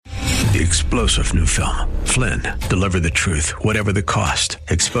The explosive new film, Flynn, deliver the truth, whatever the cost.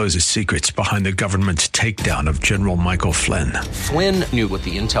 Exposes secrets behind the government's takedown of General Michael Flynn. Flynn knew what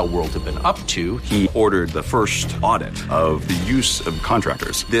the intel world had been up to. He ordered the first audit of the use of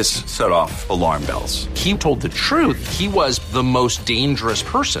contractors. This set off alarm bells. He told the truth. He was the most dangerous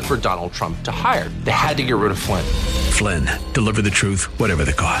person for Donald Trump to hire. They had to get rid of Flynn. Flynn, deliver the truth, whatever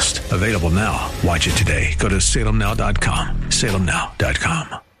the cost. Available now. Watch it today. Go to salemnow.com.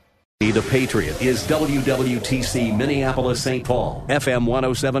 salemnow.com. The Patriot is WWTC Minneapolis, St. Paul, FM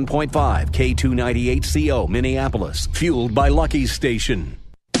 107.5, K298CO Minneapolis, fueled by Lucky's Station.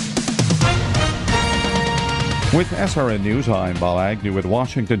 With SRN News, I'm Bob Agnew with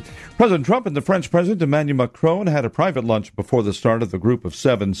Washington. President Trump and the French President Emmanuel Macron had a private lunch before the start of the Group of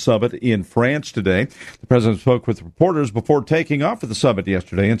Seven summit in France today. The president spoke with reporters before taking off for the summit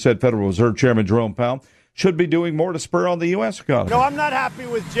yesterday and said Federal Reserve Chairman Jerome Powell should be doing more to spur on the U.S. economy. No, I'm not happy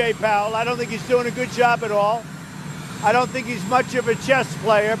with Jay Powell. I don't think he's doing a good job at all. I don't think he's much of a chess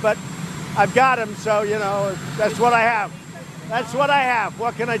player, but I've got him, so, that's what I have. That's what I have.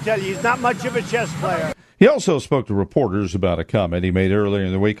 What can I tell you? He's not much of a chess player. He also spoke to reporters about a comment he made earlier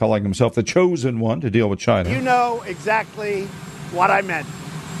in the week, calling himself the chosen one to deal with China. You know exactly what I meant.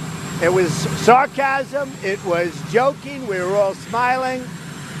 It was sarcasm. It was joking. We were all smiling.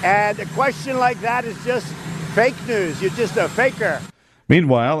 And a question like that is just fake news. You're just a faker.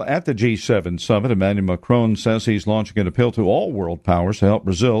 Meanwhile, at the G7 summit, Emmanuel Macron says he's launching an appeal to all world powers to help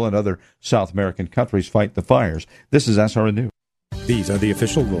Brazil and other South American countries fight the fires. This is SRN News. These are the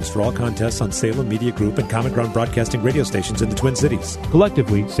official rules for all contests on Salem Media Group and Common Ground Broadcasting radio stations in the Twin Cities.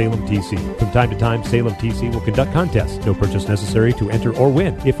 Collectively, Salem TC. From time to time, Salem TC will conduct contests. No purchase necessary to enter or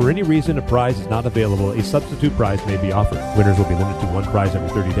win. If for any reason a prize is not available, a substitute prize may be offered. Winners will be limited to one prize every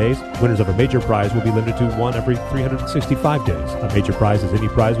 30 days. Winners of a major prize will be limited to one every 365 days. A major prize is any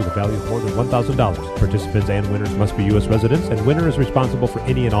prize with a value of more than $1,000. Participants and winners must be U.S. residents, and winner is responsible for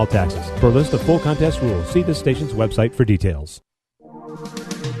any and all taxes. For a list of full contest rules, see this station's website for details.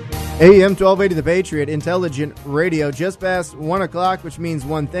 AM 1280 The Patriot, intelligent radio, just past 1 o'clock, which means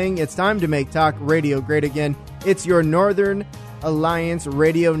one thing. It's time to make talk radio great again. It's your Northern Alliance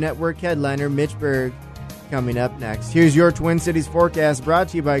Radio Network headliner, Mitch Berg, coming up next. Here's your Twin Cities forecast, brought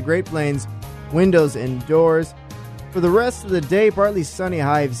to you by Great Plains Windows and Doors. For the rest of the day, partly sunny,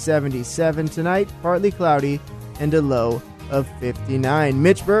 high of 77. Tonight, partly cloudy and a low of 59.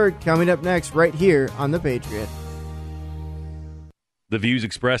 Mitch Berg coming up next right here on The Patriot. The views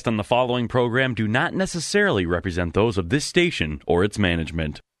expressed on the following program do not necessarily represent those of this station or its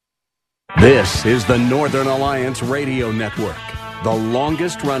management. This is the Northern Alliance Radio Network, the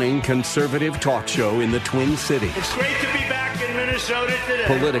longest-running conservative talk show in the Twin Cities. It's great to be back in Minnesota today.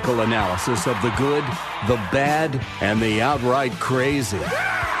 Political analysis of the good, the bad, and the outright crazy.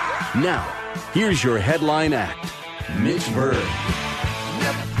 Now, here's your headline act, Mitch Berg.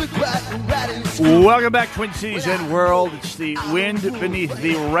 Welcome back, Twin Cities and World. It's the wind beneath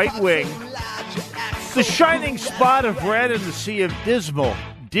the right wing. The shining spot of red in the sea of dismal,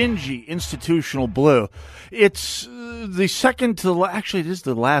 dingy, institutional blue. It's the second to the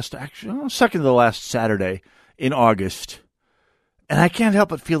last Saturday in August. And I can't help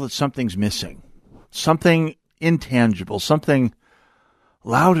but feel that something's missing. Something intangible, something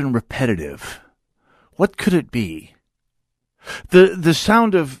loud and repetitive. What could it be? The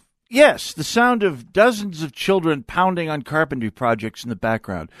sound of dozens of children pounding on carpentry projects in the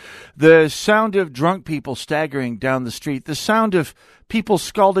background. The sound of drunk people staggering down the street. The sound of people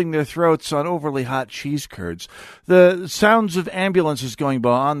scalding their throats on overly hot cheese curds. The sounds of ambulances going by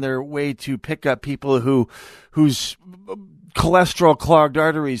on their way to pick up people whose cholesterol-clogged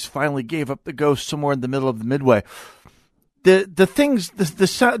arteries finally gave up the ghost somewhere in the middle of the midway. The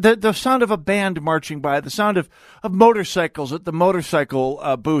sound of a band marching by, the sound of motorcycles at the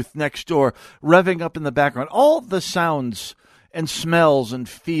motorcycle booth next door, revving up in the background. All the sounds and smells and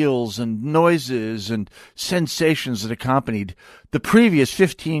feels and noises and sensations that accompanied the previous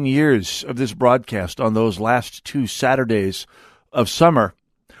 15 years of this broadcast on those last two Saturdays of summer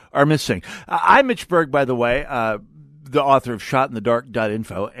are missing. I'm Mitch Berg, by the way, the author of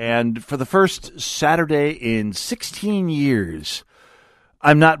ShotInTheDark.info, and for the first Saturday in 16 years,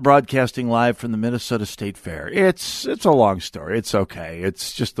 I'm not broadcasting live from the Minnesota State Fair. It's a long story. It's okay.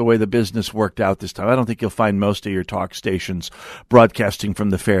 It's just the way the business worked out this time. I don't think you'll find most of your talk stations broadcasting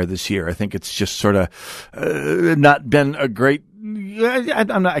from the fair this year. I think it's just sort of not been a great.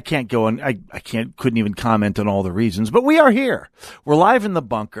 I can't go on. I couldn't even comment on all the reasons, but we are here. We're live in the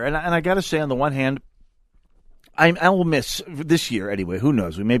bunker, and I got to say, on the one hand, I will miss this year anyway. Who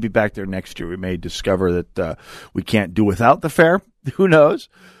knows? We may be back there next year. We may discover that we can't do without the fair. Who knows?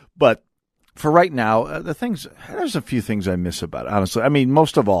 But for right now, there's a few things I miss about it, honestly. I mean,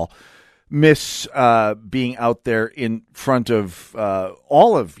 most of all, miss being out there in front of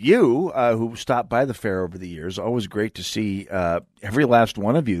all of you who stopped by the fair over the years. Always great to see every last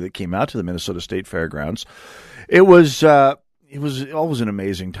one of you that came out to the Minnesota State Fairgrounds. It was always an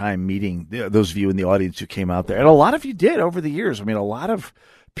amazing time meeting those of you in the audience who came out there. And a lot of you did over the years. I mean, a lot of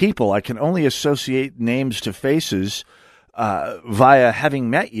people, I can only associate names to faces via having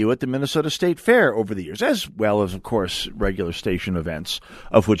met you at the Minnesota State Fair over the years, as well as, of course, regular station events,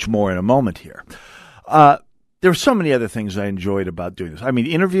 of which more in a moment here. There were so many other things I enjoyed about doing this. I mean,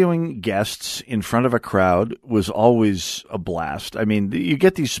 interviewing guests in front of a crowd was always a blast. I mean, you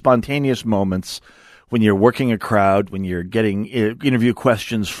get these spontaneous moments when you're working a crowd, when you're getting interview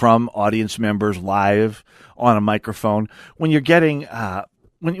questions from audience members live on a microphone, when you're getting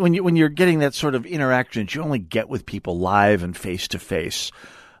when you're getting that sort of interaction that you only get with people live and face to face.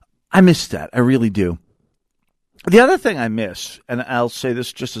 I miss that. I really do. The other thing I miss, and I'll say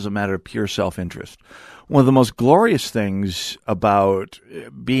this just as a matter of pure self-interest, one of the most glorious things about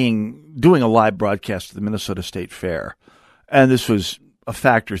doing a live broadcast of the Minnesota State Fair, and this was a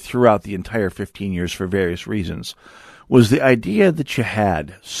factor throughout the entire 15 years for various reasons, was the idea that you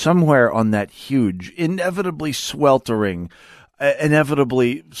had somewhere on that huge, inevitably sweltering,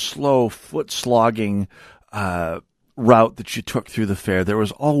 inevitably slow, foot-slogging route that you took through the fair. There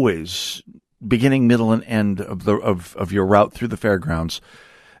was always, beginning, middle, and end of your route through the fairgrounds,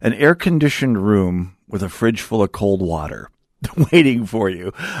 an air-conditioned room with a fridge full of cold water waiting for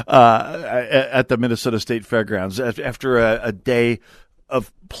you at the Minnesota State Fairgrounds after a day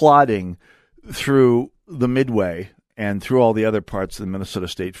of plodding through the Midway and through all the other parts of the Minnesota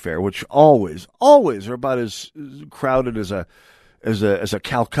State Fair, which always are about as crowded as a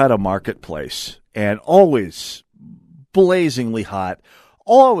Calcutta marketplace, and always blazingly hot,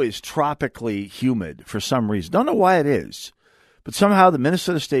 always tropically humid for some reason. Don't know why it is, but somehow the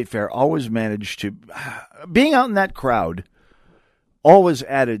Minnesota State Fair always managed to, being out in that crowd, always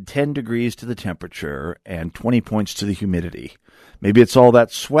added 10 degrees to the temperature and 20 points to the humidity. Maybe it's all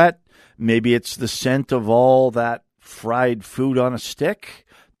that sweat. Maybe it's the scent of all that fried food on a stick.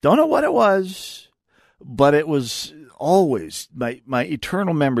 Don't know what it was, but it was always my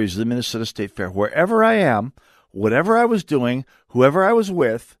eternal memories of the Minnesota State Fair. Wherever I am, whatever I was doing, whoever I was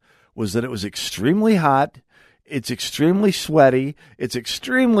with, was that it was extremely hot, it's extremely sweaty, it's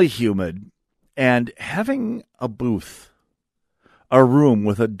extremely humid, and having a booth, a room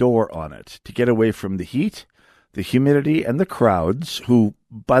with a door on it to get away from the heat, the humidity, and the crowds, who,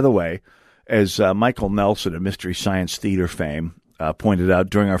 by the way, as Michael Nelson of Mystery Science Theater fame pointed out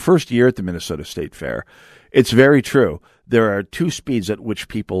during our first year at the Minnesota State Fair, it's very true. There are two speeds at which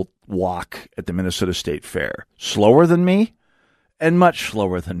people walk at the Minnesota State Fair. Slower than me and much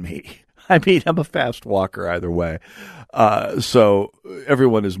slower than me. I mean, I'm a fast walker either way. So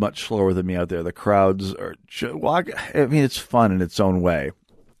everyone is much slower than me out there. The crowds are, I mean, it's fun in its own way.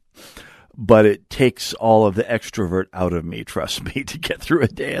 But it takes all of the extrovert out of me, trust me, to get through a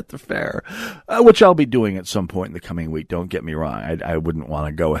day at the fair, which I'll be doing at some point in the coming week. Don't get me wrong. I wouldn't want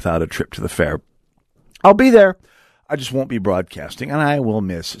to go without a trip to the fair. I'll be there. I just won't be broadcasting, and I will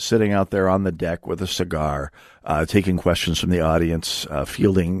miss sitting out there on the deck with a cigar, taking questions from the audience,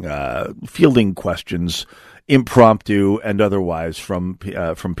 fielding questions, impromptu and otherwise, from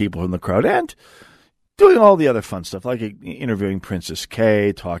people in the crowd, and doing all the other fun stuff, like interviewing Princess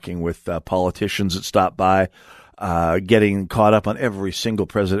Kay, talking with politicians that stop by, getting caught up on every single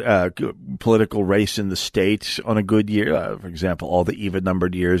political race in the state on a good year. For example, all the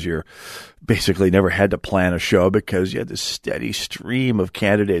even-numbered years, you're basically never had to plan a show because you had this steady stream of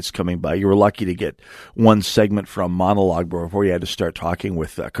candidates coming by. You were lucky to get one segment from monologue before you had to start talking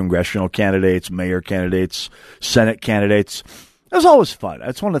with congressional candidates, mayor candidates, Senate candidates. It was always fun.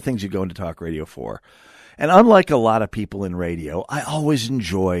 That's one of the things you go into talk radio for. And unlike a lot of people in radio, I always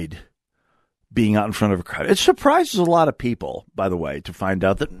enjoyed being out in front of a crowd. It surprises a lot of people, by the way, to find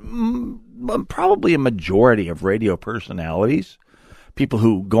out that probably a majority of radio personalities, people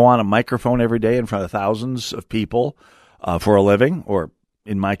who go on a microphone every day in front of thousands of people for a living, or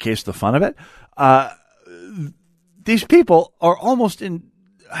in my case, the fun of it, these people are almost in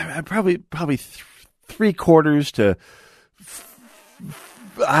probably 3/4 to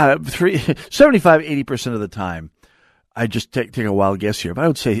 75-80% of the time. I just take a wild guess here, but I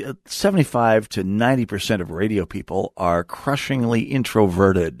would say 75 to 90% of radio people are crushingly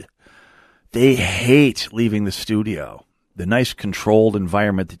introverted. They hate leaving the studio, the nice controlled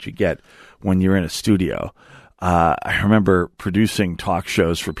environment that you get when you're in a studio. I remember producing talk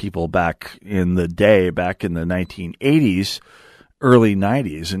shows for people back in the 1980s, early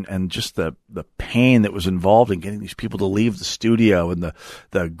 90s and just the pain that was involved in getting these people to leave the studio and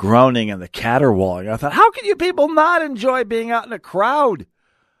the groaning and the caterwauling. I thought, how can you people not enjoy being out in a crowd?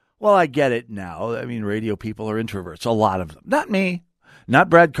 Well, I get it now. I mean, radio people are introverts, a lot of them. Not me, not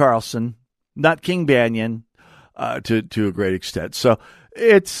Brad Carlson, not King Banyan, to a great extent. So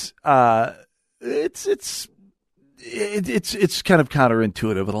it's kind of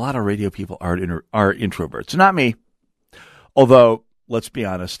counterintuitive, but a lot of radio people are introverts. Not me. Although, let's be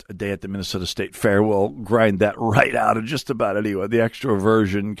honest, a day at the Minnesota State Fair will grind that right out of just about anyone. The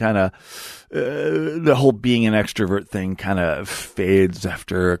extroversion kind of, the whole being an extrovert thing kind of fades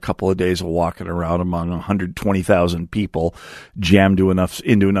after a couple of days of walking around among 120,000 people jammed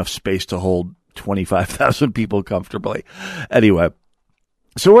into enough space to hold 25,000 people comfortably. Anyway,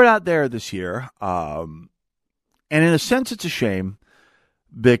 so we're not there this year. And in a sense, it's a shame.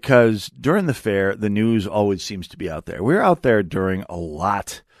 Because during the fair, the news always seems to be out there. We're out there during a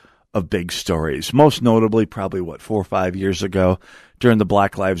lot of big stories, most notably probably, 4 or 5 years ago during the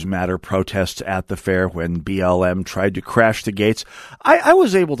Black Lives Matter protests at the fair when BLM tried to crash the gates. I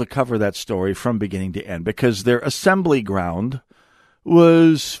was able to cover that story from beginning to end because their assembly ground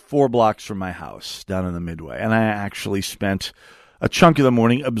was 4 blocks from my house down in the Midway. And I actually spent a chunk of the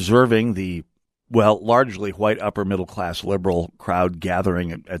morning observing the largely white upper-middle-class liberal crowd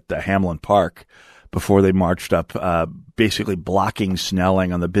gathering at the Hamlin Park before they marched up, basically blocking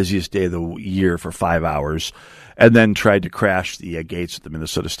Snelling on the busiest day of the year for 5 hours, and then tried to crash the gates at the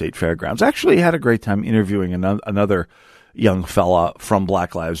Minnesota State Fairgrounds. Actually had a great time interviewing another young fella from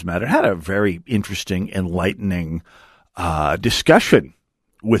Black Lives Matter. Had a very interesting, enlightening discussion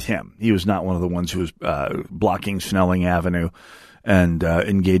with him. He was not one of the ones who was blocking Snelling Avenue and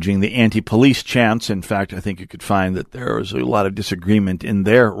engaging the anti-police chants. In fact, I think you could find that there was a lot of disagreement in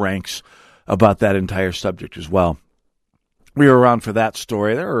their ranks about that entire subject as well. We were around for that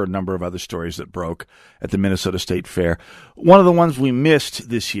story. There are a number of other stories that broke at the Minnesota State Fair. One of the ones we missed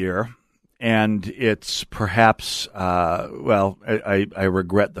this year, and it's perhaps, I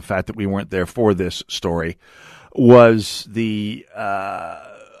regret the fact that we weren't there for this story, was the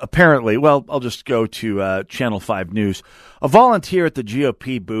apparently, I'll just go to Channel 5 News. A volunteer at the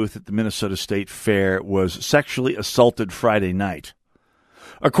GOP booth at the Minnesota State Fair was sexually assaulted Friday night.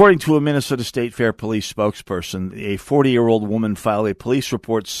 According to a Minnesota State Fair police spokesperson, a 40-year-old woman filed a police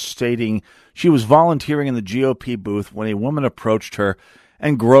report stating she was volunteering in the GOP booth when a woman approached her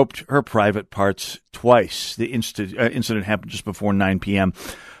and groped her private parts twice. The incident happened just before 9 p.m.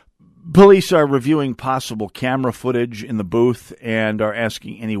 Police are reviewing possible camera footage in the booth and are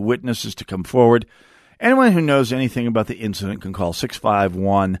asking any witnesses to come forward. Anyone who knows anything about the incident can call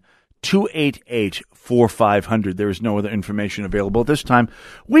 651-288-4500. There is no other information available at this time.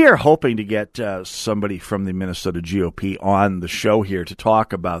 We are hoping to get somebody from the Minnesota GOP on the show here to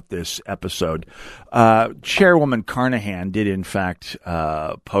talk about this episode. Chairwoman Carnahan did, in fact,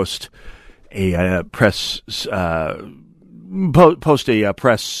 post a press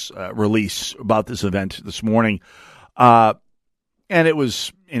release about this event this morning. And it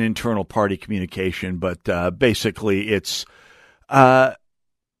was an internal party communication, but basically it's a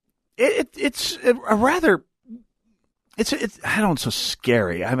rather, I don't know, so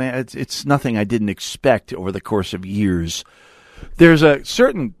scary. I mean, it's nothing I didn't expect over the course of years. There's a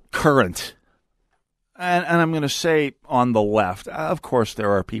certain current, and I'm going to say on the left, of course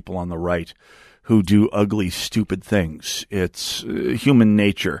there are people on the right who do ugly, stupid things. It's human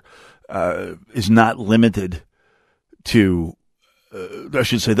nature is not limited to, I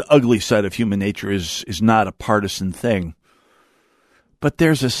should say, the ugly side of human nature is not a partisan thing. But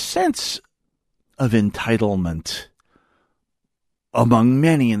there's a sense of entitlement among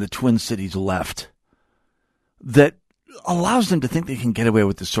many in the Twin Cities left that allows them to think they can get away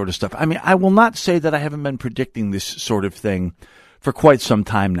with this sort of stuff. I mean, I will not say that I haven't been predicting this sort of thing for quite some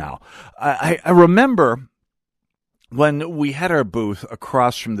time now. I remember when we had our booth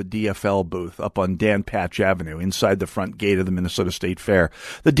across from the DFL booth up on Dan Patch Avenue inside the front gate of the Minnesota State Fair.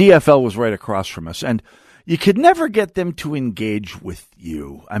 The DFL was right across from us, and you could never get them to engage with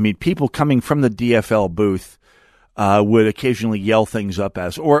you. I mean, people coming from the DFL booth would occasionally yell things up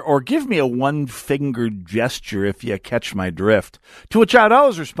as, or give me a one-fingered gesture if you catch my drift, to which I'd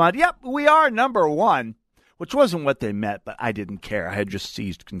always respond, yep, we are number one. Which wasn't what they meant, but I didn't care. I had just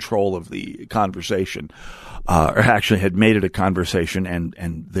seized control of the conversation, or actually had made it a conversation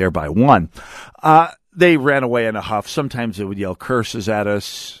and thereby won. They ran away in a huff. Sometimes they would yell curses at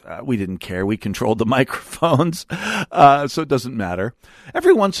us. We didn't care. We controlled the microphones, so it doesn't matter.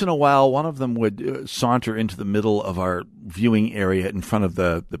 Every once in a while, one of them would saunter into the middle of our viewing area in front of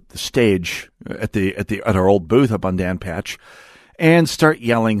the stage at our old booth up on Dan Patch, and start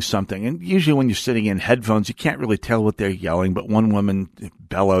yelling something. And usually when you're sitting in headphones, you can't really tell what they're yelling. But one woman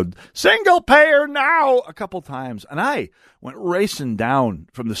bellowed, "Single payer now," a couple times. And I went racing down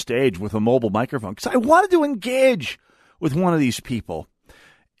from the stage with a mobile microphone because I wanted to engage with one of these people.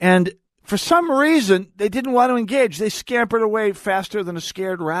 And for some reason, they didn't want to engage. They scampered away faster than a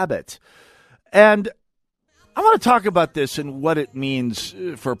scared rabbit. And I want to talk about this and what it means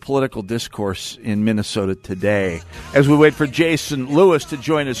for political discourse in Minnesota today as we wait for Jason Lewis to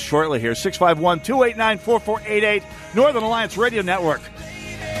join us shortly here. 651-289-4488, Northern Alliance Radio Network.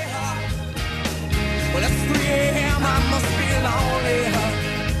 Well, it's 3 a.m., I must be lonely.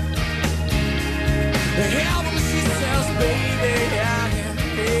 Yeah, when she says, baby,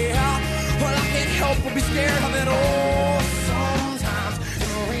 well, I can't help but be scared of it all. Sometimes the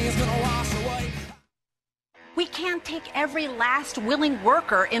rain's gonna wash away. We can't take every last willing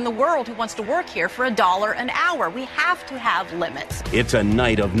worker in the world who wants to work here for $1 an hour. We have to have limits. It's a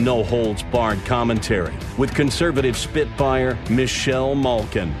night of no-holds-barred commentary with conservative spitfire Michelle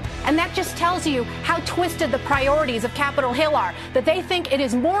Malkin. And that just tells you how twisted the priorities of Capitol Hill are, that they think it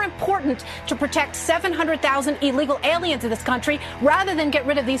is more important to protect 700,000 illegal aliens in this country rather than get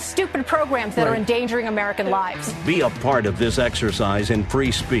rid of these stupid programs that are endangering American lives. Be a part of this exercise in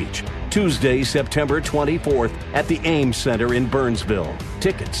free speech. Tuesday, September 24th at the Ames Center in Burnsville.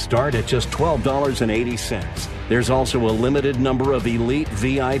 Tickets start at just $12.80. There's also a limited number of elite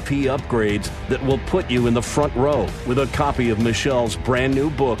VIP upgrades that will put you in the front row with a copy of Michelle's brand new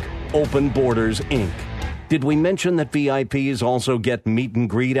book, Open Borders, Inc. Did we mention that VIPs also get meet and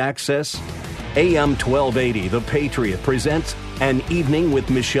greet access? AM 1280, The Patriot, presents An Evening with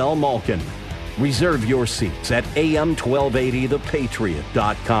Michelle Malkin. Reserve your seats at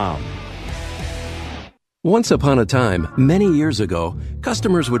am1280thepatriot.com. Once upon a time, many years ago,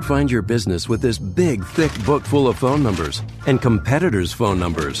 customers would find your business with this big, thick book full of phone numbers and competitors' phone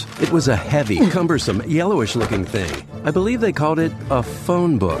numbers. It was a heavy, cumbersome, yellowish-looking thing. I believe they called it a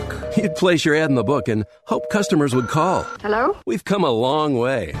phone book. You'd place your ad in the book and hope customers would call. Hello? We've come a long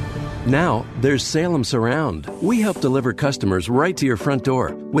way. Now, there's Salem Surround. We help deliver customers right to your front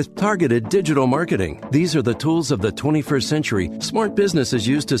door with targeted digital marketing. These are the tools of the 21st century smart businesses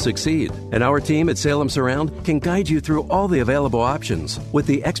use to succeed. And our team at Salem Surround can guide you through all the available options with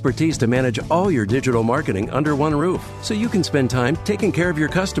the expertise to manage all your digital marketing under one roof so you can spend time taking care of your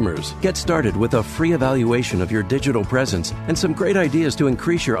customers. Get started with a free evaluation of your digital presence and some great ideas to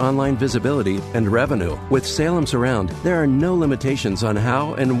increase your online visibility and revenue. With Salem Surround, there are no limitations on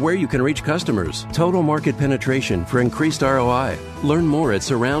how and where you can reach customers. Total market penetration for increased ROI. Learn more at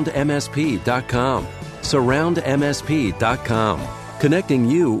surroundmsp.com. Surroundmsp.com. Connecting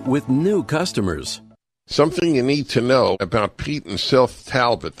you with new customers. Something you need to know about Pete and Seth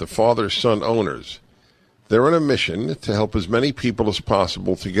Talbot, the father-son owners. They're on a mission to help as many people as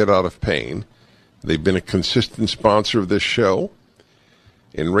possible to get out of pain. They've been a consistent sponsor of this show.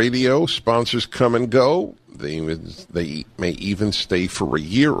 In radio, sponsors come and go. They may even stay for a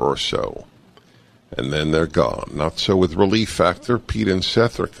year or so, and then they're gone. Not so with Relief Factor. Pete and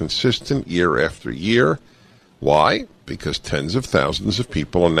Seth are consistent year after year. Why? Because tens of thousands of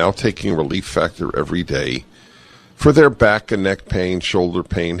people are now taking Relief Factor every day for their back and neck pain, shoulder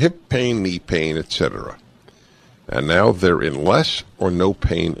pain, hip pain, knee pain, etc. And now they're in less or no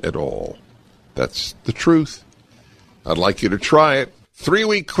pain at all. That's the truth. I'd like you to try it.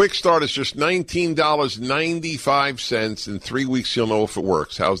 3-week quick start is just $19.95. In 3 weeks, you'll know if it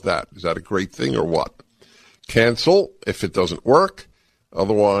works. How's that? Is that a great thing or what? Cancel if it doesn't work.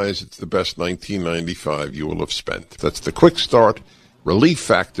 Otherwise, it's the best $19.95 you will have spent. That's the quick start,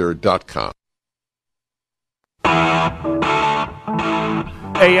 ReliefFactor.com.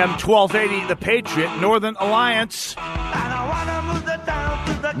 AM 1280, The Patriot, Northern Alliance.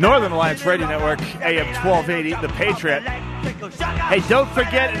 Northern Alliance Radio Network, AM 1280, The Patriot. Hey, don't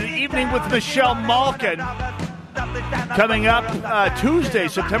forget An Evening with Michelle Malkin coming up Tuesday,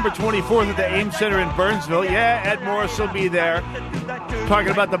 September 24th at the Ames Center in Burnsville. Yeah, Ed Morris will be there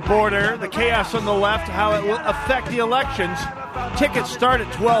talking about the border, the chaos on the left, how it will affect the elections. Tickets start at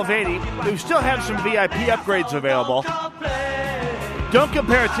 $12.80. We still have some VIP upgrades available. Don't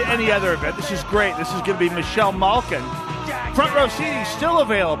compare it to any other event. This is great. This is going to be Michelle Malkin. Front row seating still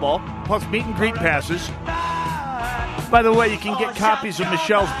available, plus meet and greet passes. By the way, you can get copies of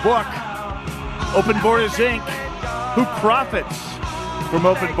Michelle's book, Open Borders, Inc., Who Profits from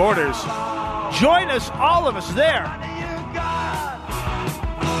Open Borders. Join us, all of us there.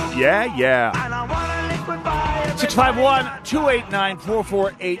 Yeah.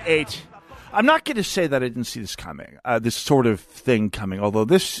 651-289-4488. I'm not going to say that I didn't see this coming, this sort of thing coming, although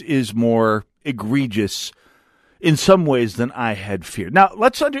this is more egregious in some ways than I had feared. Now,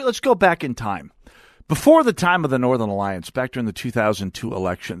 let's go back in time. Before the time of the Northern Alliance, back during the 2002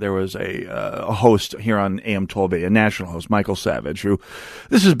 election, there was a host here on AM 1280, a national host, Michael Savage,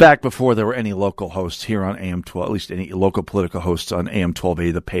 this is back before there were any local hosts here on AM 12, at least any local political hosts on AM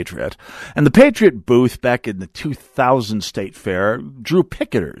 1280, The Patriot. And the Patriot booth back in the 2000 State Fair drew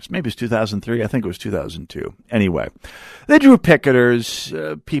picketers. Maybe it was 2003. I think it was 2002. Anyway, they drew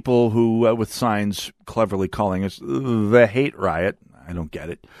picketers, people who, with signs cleverly calling us the Hate Riot. I don't get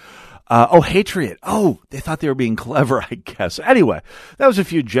it. Hatriot. Oh, they thought they were being clever, I guess. Anyway, that was a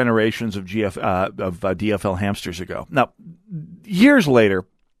few generations of DFL hamsters ago. Now, years later,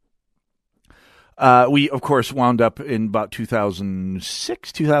 we, of course, wound up in about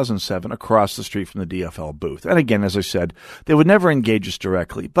 2006, 2007, across the street from the DFL booth. And again, as I said, they would never engage us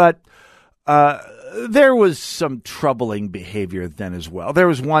directly, but there was some troubling behavior then as well. There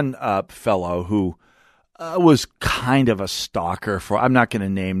was one fellow who was kind of a stalker I'm not going to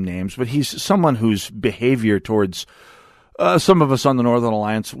name names, but he's someone whose behavior towards some of us on the Northern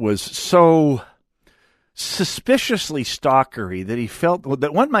Alliance was so suspiciously stalkery that he felt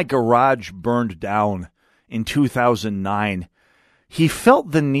that when my garage burned down in 2009, he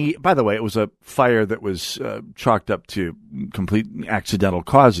felt the need. By the way, it was a fire that was chalked up to complete accidental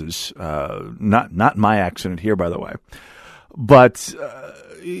causes, not my accident here, by the way. But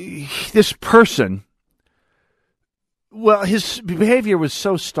this person, well, his behavior was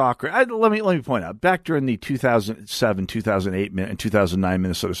so stalker. Let me point out, back during the 2007, 2008, and 2009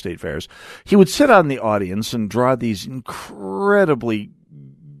 Minnesota State Fairs, he would sit on the audience and draw these incredibly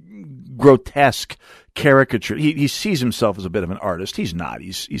grotesque caricature. He sees himself as a bit of an artist. He's not.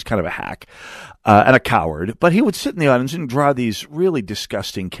 He's kind of a hack and a coward. But he would sit in the audience and draw these really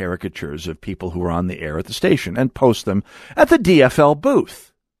disgusting caricatures of people who were on the air at the station and post them at the DFL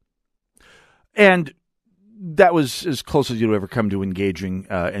booth. And that was as close as you'd ever come to engaging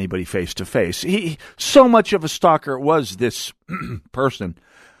anybody face to face. So much of a stalker was this person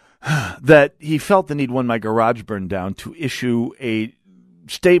that he felt the need when my garage burned down to issue a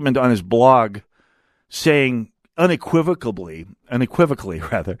statement on his blog saying unequivocally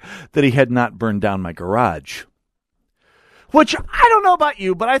rather, that he had not burned down my garage. Which, I don't know about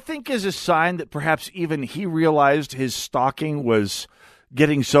you, but I think is a sign that perhaps even he realized his stalking was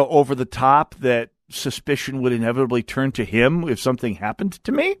getting so over the top that suspicion would inevitably turn to him if something happened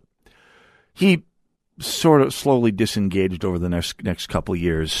to me. He sort of slowly disengaged over the next couple of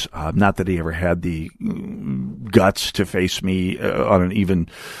years. Not that he ever had the guts to face me on an even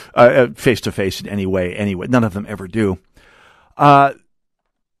face-to-face in any way. Anyway, none of them ever do. But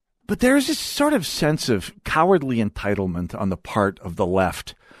there's this sort of sense of cowardly entitlement on the part of the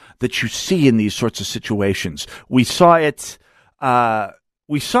left that you see in these sorts of situations. We saw it a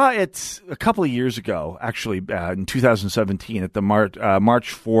couple of years ago, actually, in 2017 at the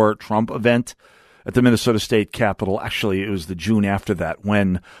March for Trump event at the Minnesota State Capitol. Actually, it was the June after that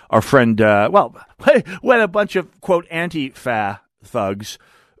when our friend, when a bunch of, quote, anti-fa thugs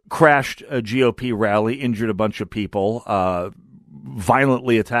crashed a GOP rally, injured a bunch of people,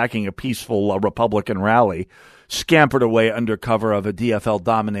 violently attacking a peaceful Republican rally, scampered away under cover of a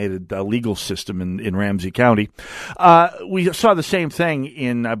DFL-dominated legal system in Ramsey County. We saw the same thing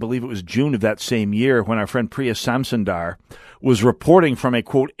in, I believe it was June of that same year, when our friend Priya Samsundar was reporting from a,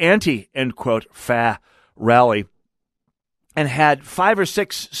 quote, end quote, fa rally, and had 5 or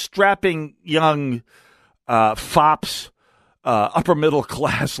 6 strapping young fops,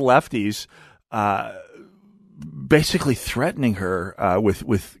 upper-middle-class lefties, basically threatening her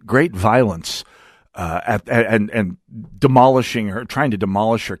with great violence, and demolishing her, trying to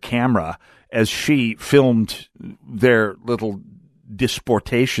demolish her camera as she filmed their little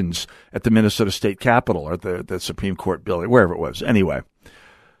disportations at the Minnesota State Capitol or the Supreme Court building, wherever it was. Anyway,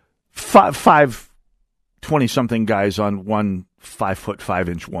 20-something guys on one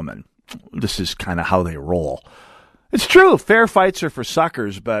 5'5" woman. This is kind of how they roll. It's true, fair fights are for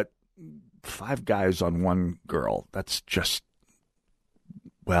suckers, but 5 guys on one girl, that's just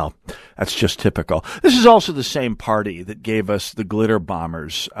typical. This is also the same party that gave us the glitter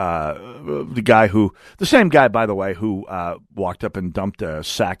bombers. The same guy, by the way, who walked up and dumped a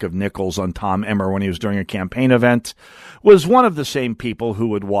sack of nickels on Tom Emmer when he was doing a campaign event, was one of the same people who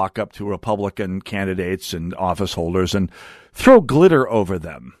would walk up to Republican candidates and office holders and throw glitter over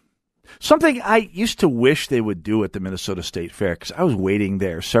them. Something I used to wish they would do at the Minnesota State Fair, because I was waiting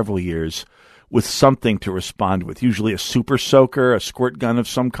there several years with something to respond with, usually a super soaker, a squirt gun of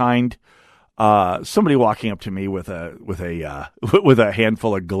some kind. Somebody walking up to me with a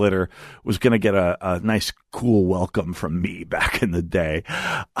handful of glitter was going to get a nice, cool welcome from me back in the day.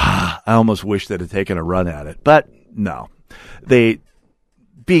 I almost wish they'd have taken a run at it, but no. They,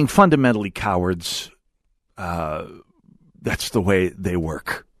 being fundamentally cowards, that's the way they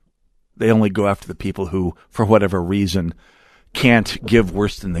work. They only go after the people who, for whatever reason, can't give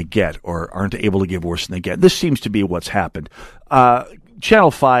worse than they get or aren't able to give worse than they get. This seems to be what's happened.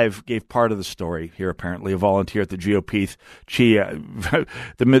 Channel 5 gave part of the story here, apparently. A volunteer at the GOP, the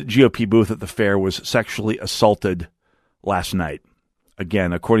GOP booth at the fair was sexually assaulted last night.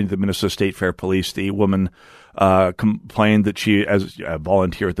 Again, according to the Minnesota State Fair Police, the woman complained that she, as a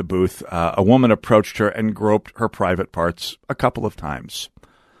volunteer at the booth, a woman approached her and groped her private parts a couple of times.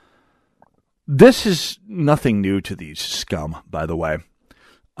 This is nothing new to these scum, by the way.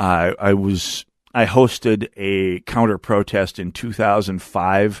 I hosted a counter protest in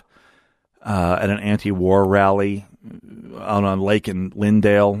 2005 at an anti-war rally out on Lake in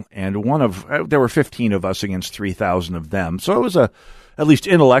Lindale, and there were 15 of us against 3,000 of them. So it was at least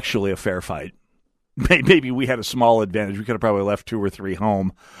intellectually a fair fight. Maybe we had a small advantage. We could have probably left 2 or 3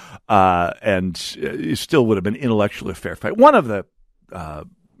 home, and it still would have been intellectually a fair fight. One of the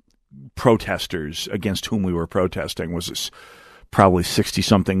protesters against whom we were protesting was this probably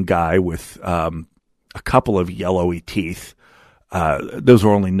 60-something guy with a couple of yellowy teeth. Those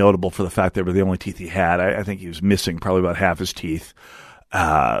were only notable for the fact they were the only teeth he had. I think he was missing probably about half his teeth.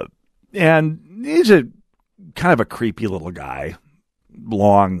 And he's a kind of a creepy little guy.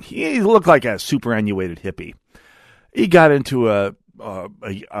 Long. He looked like a superannuated hippie. He got into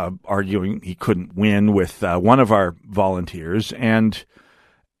arguing he couldn't win with one of our volunteers, and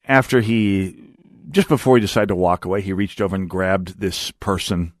just before he decided to walk away, he reached over and grabbed this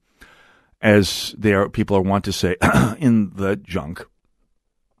person, as people are wont to say, in the junk,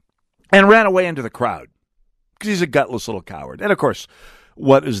 and ran away into the crowd because he's a gutless little coward. And of course,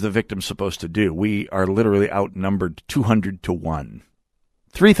 what is the victim supposed to do? We are literally outnumbered 200 to 1.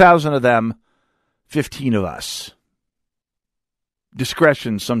 3,000 of them, 15 of us.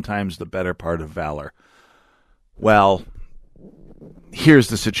 Discretion, sometimes the better part of valor. Well, here's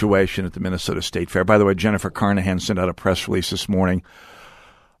the situation at the Minnesota State Fair. By the way, Jennifer Carnahan sent out a press release this morning.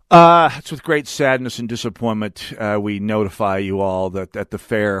 It's with great sadness and disappointment we notify you all that at the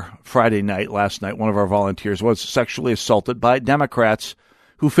fair last night, one of our volunteers was sexually assaulted by Democrats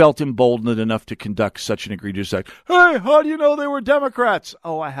who felt emboldened enough to conduct such an egregious act. Hey, how do you know they were Democrats?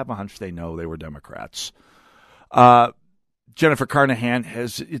 Oh, I have a hunch they know they were Democrats. Jennifer Carnahan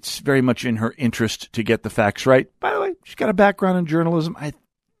it's very much in her interest to get the facts right. By the way, she's got a background in journalism. I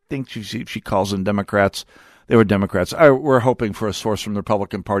think she calls them Democrats. They were Democrats. We're hoping for a source from the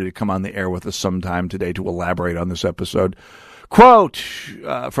Republican Party to come on the air with us sometime today to elaborate on this episode. Quote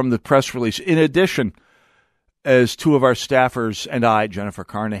from the press release, in addition, as 2 of our staffers and I, Jennifer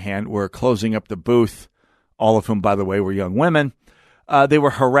Carnahan, were closing up the booth, all of whom, by the way, were young women, they were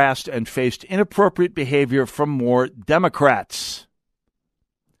harassed and faced inappropriate behavior from more Democrats.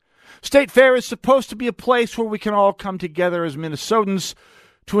 State Fair is supposed to be a place where we can all come together as Minnesotans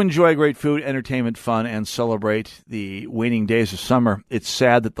to enjoy great food, entertainment, fun, and celebrate the waning days of summer. It's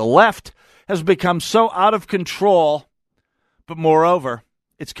sad that the left has become so out of control, but moreover,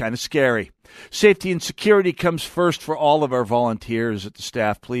 it's kind of scary. Safety and security comes first for all of our volunteers at the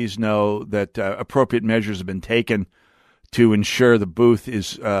staff. Please know that appropriate measures have been taken to ensure the booth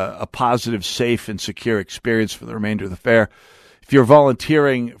is a positive, safe, and secure experience for the remainder of the fair. If you're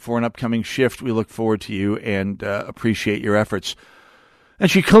volunteering for an upcoming shift, we look forward to you and appreciate your efforts. And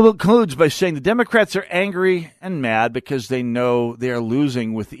she concludes by saying the Democrats are angry and mad because they know they are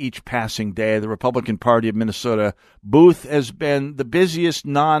losing with each passing day. The Republican Party of Minnesota booth has been the busiest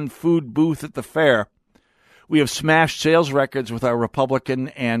non-food booth at the fair. We have smashed sales records with our Republican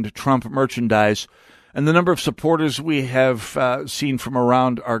and Trump merchandise, and the number of supporters we have seen from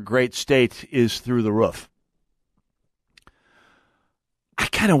around our great state is through the roof. I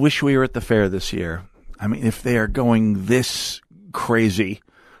kind of wish we were at the fair this year. I mean, if they are going this crazy,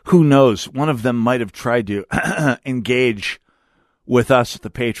 who knows? One of them might have tried to engage with us at the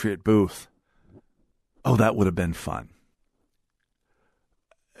Patriot booth. Oh, that would have been fun.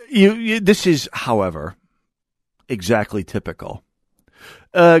 This is, however, exactly typical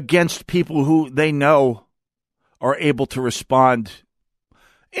against people who they know are able to respond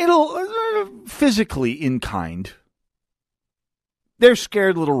physically in kind. They're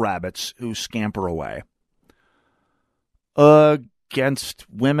scared little rabbits who scamper away. Against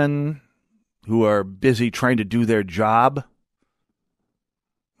women who are busy trying to do their job,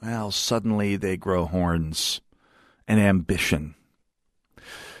 well, suddenly they grow horns and ambition.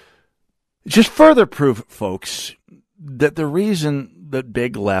 Just further proof, folks, that the reason that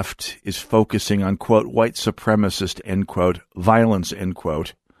Big Left is focusing on, quote, white supremacist, end quote, violence, end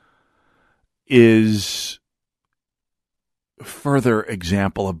quote, is further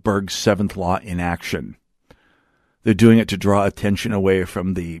example of Berg's seventh law in action. They're doing it to draw attention away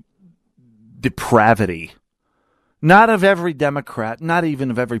from the depravity, not of every Democrat, not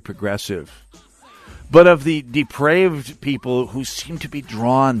even of every progressive, but of the depraved people who seem to be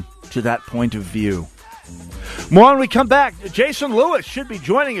drawn to that point of view. More when we come back. Jason Lewis should be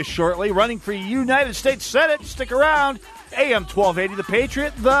joining us shortly, running for United States Senate. Stick around. AM 1280, The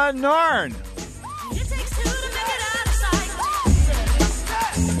Patriot, The Narn.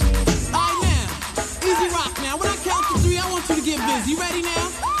 Easy rock now. When I count to three, I want you to get busy. You ready now?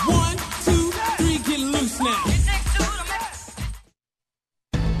 1, 2, 3, get loose now.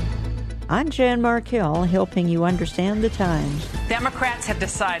 I'm Jan Markell, helping you understand the times. Democrats have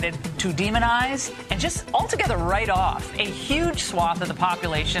decided to demonize and just altogether write off a huge swath of the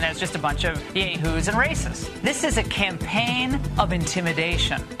population as just a bunch of yahoos and racists. This is a campaign of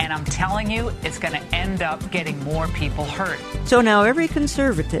intimidation, and I'm telling you, it's going to end up getting more people hurt. So now every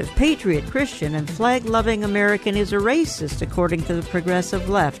conservative, patriot, Christian, and flag-loving American is a racist, according to the progressive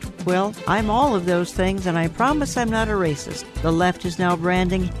left. Well, I'm all of those things, and I promise I'm not a racist. The left is now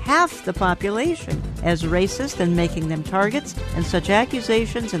branding half the population as racist and making them targets, and such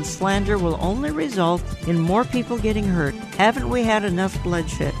accusations and slander will only result in more people getting hurt. Haven't we had enough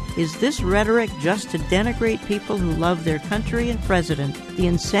bloodshed? Is this rhetoric just to denigrate people who love their country and president? The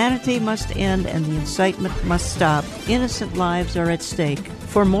insanity must end and the incitement must stop. Innocent lives are at stake.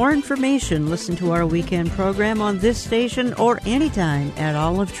 For more information, listen to our weekend program on this station or anytime at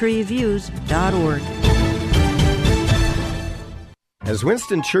olivetreeviews.org. As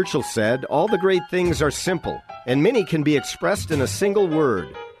Winston Churchill said, all the great things are simple, and many can be expressed in a single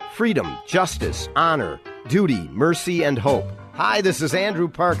word: freedom, justice, honor, duty, mercy, and hope. Hi, this is Andrew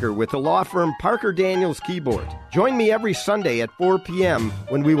Parker with the law firm Parker Daniels Keyboard. Join me every Sunday at 4 p.m.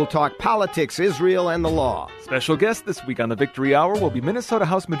 when we will talk politics, Israel, and the law. Special guest this week on the Victory Hour will be Minnesota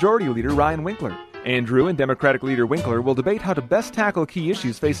House Majority Leader Ryan Winkler. Andrew and Democratic Leader Winkler will debate how to best tackle key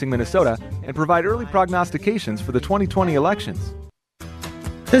issues facing Minnesota and provide early prognostications for the 2020 elections.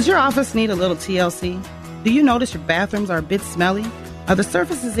 Does your office need a little TLC? Do you notice your bathrooms are a bit smelly? Are the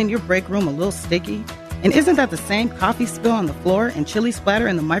surfaces in your break room a little sticky? And isn't that the same coffee spill on the floor and chili splatter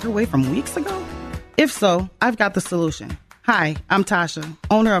in the microwave from weeks ago? If so, I've got the solution. Hi, I'm Tasha,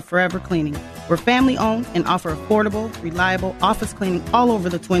 owner of Forever Cleaning. We're family-owned and offer affordable, reliable office cleaning all over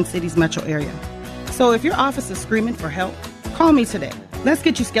the Twin Cities metro area. So if your office is screaming for help, call me today. Let's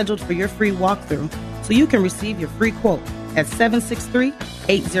get you scheduled for your free walkthrough so you can receive your free quote at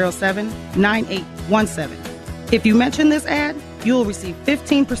 763-807-9817. If you mention this ad, you'll receive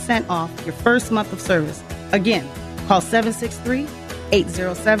 15% off your first month of service. Again, call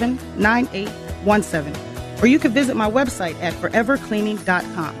 763-807-9817. Or you can visit my website at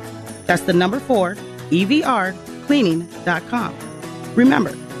forevercleaning.com. That's the number 4, EVRcleaning.com.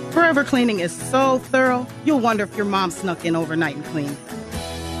 Remember, Forever Cleaning is so thorough, you'll wonder if your mom snuck in overnight and cleaned.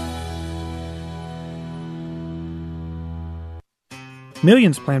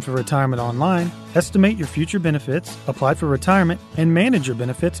 Millions plan for retirement online. Estimate your future benefits, apply for retirement, and manage your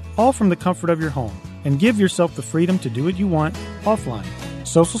benefits all from the comfort of your home. And give yourself the freedom to do what you want offline.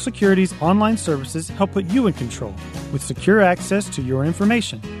 Social Security's online services help put you in control with secure access to your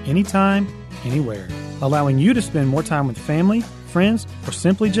information anytime, anywhere, allowing you to spend more time with family, friends, or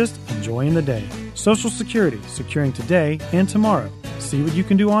simply just enjoying the day. Social Security, securing today and tomorrow. See what you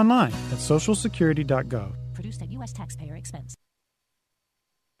can do online at socialsecurity.gov. Produced at U.S. taxpayer expense.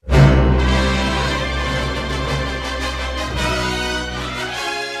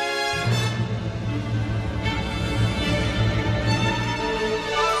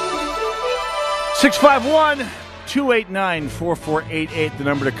 Six 651-289-4488, the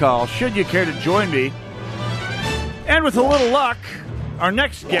number to call, should you care to join me. And with a little luck, our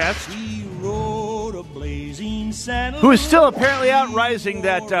next guest, who is still apparently out rising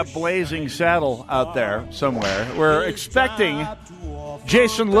that blazing saddle out there somewhere. We're expecting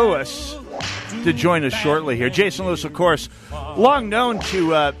Jason Lewis to join us shortly here. Jason Lewis, of course, long known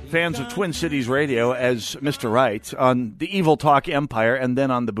to fans of Twin Cities Radio as Mr. Right on the Evil Talk Empire and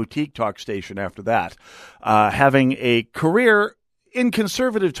then on the Boutique Talk station after that. Having a career in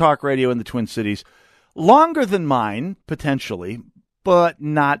conservative talk radio in the Twin Cities, longer than mine, potentially, but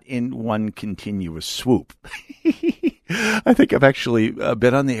not in one continuous swoop. I think I've actually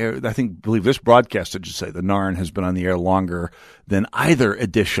been on the air. Believe this broadcast, I should say, the Narn has been on the air longer than either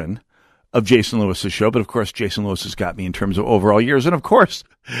edition of Jason Lewis's show. But of course, Jason Lewis has got me in terms of overall years. And of course,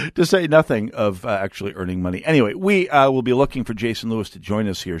 To say nothing of actually earning money. Anyway, we will be looking for Jason Lewis to join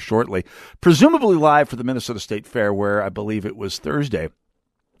us here shortly, presumably live for the Minnesota State Fair, where I believe it was Thursday.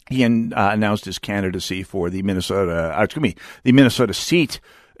 He announced his candidacy for the Minnesota seat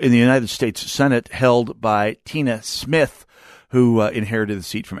in the United States Senate, held by Tina Smith, who inherited the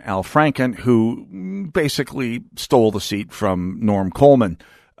seat from Al Franken, who basically stole the seat from Norm Coleman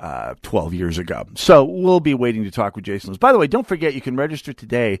 12 years ago. So we'll be waiting to talk with Jason Lewis. By the way, don't forget, you can register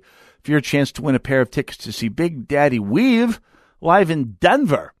today for your chance to win a pair of tickets to see Big Daddy Weave live in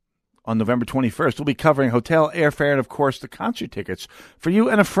Denver on November 21st. We'll be covering hotel, airfare, and, of course, the concert tickets for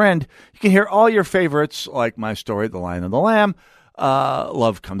you and a friend. You can hear all your favorites, like My Story, The Lion and the Lamb,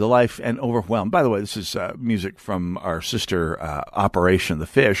 Love Come to Life, and Overwhelmed. By the way, this is music from our sister operation, The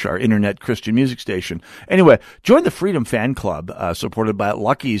Fish, our internet Christian music station. Anyway, join the Freedom Fan Club, supported by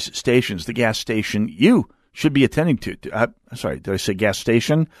Lucky's Stations, the gas station you should be attending to. Sorry, did I say gas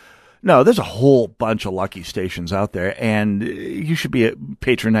station? No, there's a whole bunch of Lucky stations out there, and you should be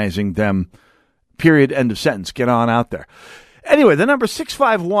patronizing them, period, end of sentence. Get on out there. Anyway, the number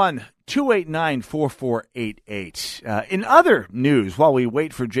 651-289-4488. In other news, while we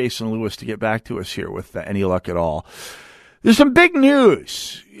wait for Jason Lewis to get back to us here with any luck at all, there's some big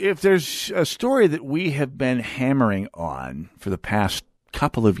news. If there's a story that we have been hammering on for the past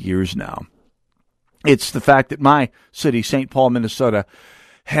couple of years now, it's the fact that my city, St. Paul, Minnesota,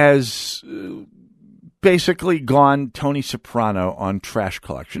 has basically gone Tony Soprano on trash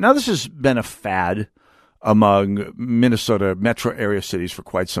collection. Now, this has been a fad among Minnesota metro area cities for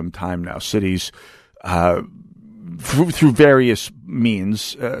quite some time now. Cities, through various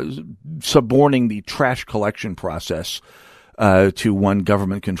means, suborning the trash collection process to one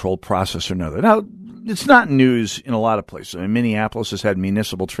government-controlled process or another. Now, it's not news in a lot of places. I mean, Minneapolis has had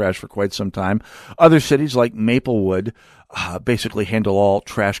municipal trash for quite some time. Other cities like Maplewood basically handle all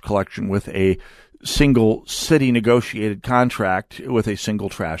trash collection with a single city negotiated contract with a single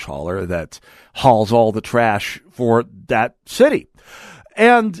trash hauler that hauls all the trash for that city.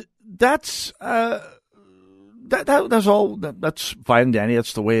 And that's that's all. That's fine and dandy.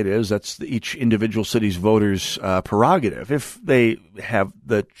 That's the way it is. That's each individual city's voters' prerogative if they have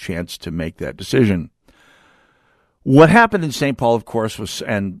the chance to make that decision. What happened in St. Paul, of course, was,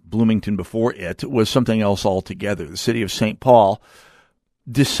 and Bloomington before it, was something else altogether. The city of St. Paul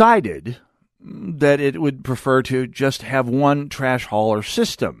decided that it would prefer to just have one trash hauler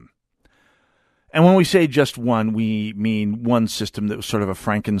system. And when we say just one, we mean one system that was sort of a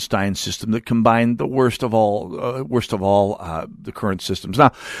Frankenstein system that combined the worst of all the current systems.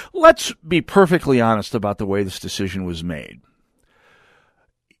 Now, let's be perfectly honest about the way this decision was made.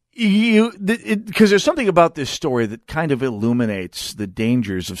 Because there's something about this story that kind of illuminates the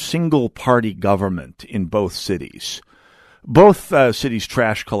dangers of single-party government in both cities. Both cities'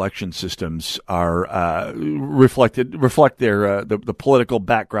 trash collection systems are reflect their the political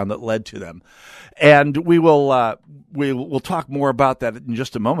background that led to them, and we'll talk more about that in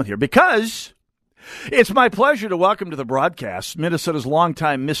just a moment here, because it's my pleasure to welcome to the broadcast Minnesota's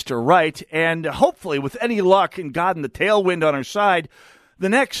longtime Mr. Right, and hopefully with any luck and God in the tailwind on our side, the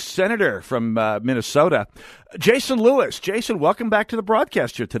next senator from Minnesota, Jason Lewis. Jason, welcome back to the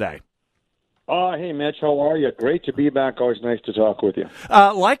broadcast here today. Hey, Mitch, how are you? Great to be back. Always nice to talk with you.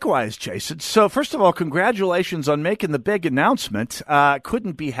 Likewise, Jason. So, first of all, congratulations on making the big announcement.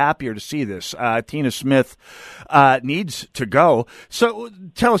 Couldn't be happier to see this. Tina Smith needs to go. So,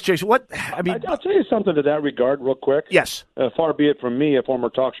 tell us, Jason, I'll tell you something to that regard real quick. Yes. Far be it from me, a former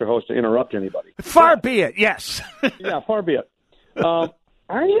talk show host, to interrupt anybody. Far be it, yes. Yeah, far be it. I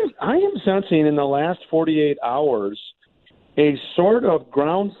am sensing in the last 48 hours a sort of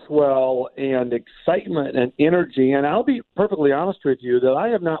groundswell and excitement and energy, and I'll be perfectly honest with you, that I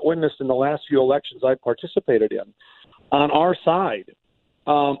have not witnessed in the last few elections I've participated in on our side.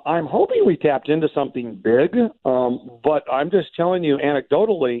 I'm hoping we tapped into something big, but I'm just telling you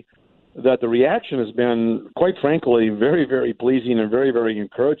anecdotally that the reaction has been, quite frankly, very, very pleasing and very, very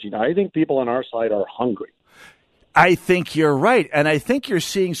encouraging. I think people on our side are hungry. I think you're right, and I think you're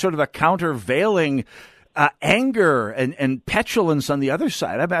seeing sort of a countervailing anger and petulance on the other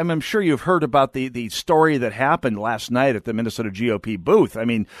side. I'm sure you've heard about the story that happened last night at the Minnesota GOP booth. I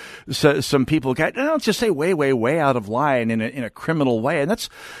mean, some people got, let's just say, way out of line in a criminal way, and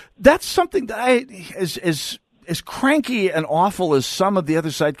that's something that as cranky and awful as some of the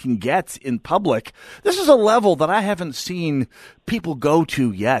other side can get in public, this is a level that I haven't seen people go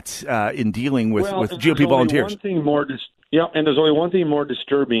to yet in dealing with GOP volunteers. And there's only one thing more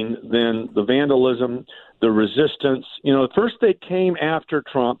disturbing than the vandalism, the resistance. You know, first they came after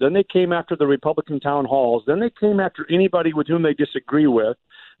Trump, then they came after the Republican town halls, then they came after anybody with whom they disagree with,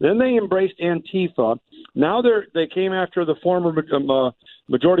 Then they embraced Antifa. Now they came after the former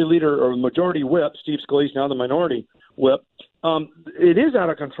majority leader or majority whip, Steve Scalise, now the minority whip. It is out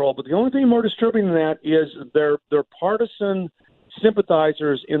of control, but the only thing more disturbing than that is their partisan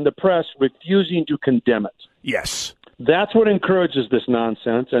sympathizers in the press refusing to condemn it. Yes. That's what encourages this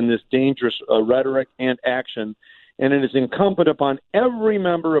nonsense and this dangerous rhetoric and action. And it is incumbent upon every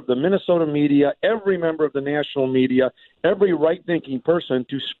member of the Minnesota media, every member of the national media, every right-thinking person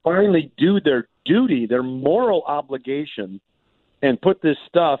to finally do their duty, their moral obligation, and put this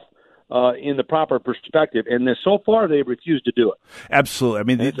stuff in the proper perspective. And so far, they've refused to do it. Absolutely. I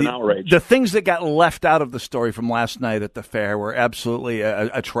mean, it's an outrage. The things that got left out of the story from last night at the fair were absolutely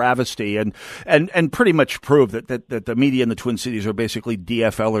a travesty and pretty much prove that the media in the Twin Cities are basically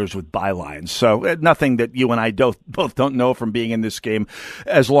DFLers with bylines. So nothing that you and I both don't know from being in this game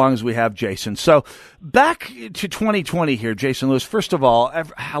as long as we have Jason. So back to 2020 here, Jason Lewis. First of all,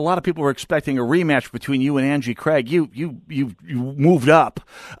 a lot of people were expecting a rematch between you and Angie Craig. You moved up,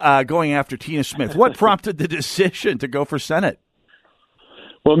 going after Tina Smith. What prompted the decision to go for Senate?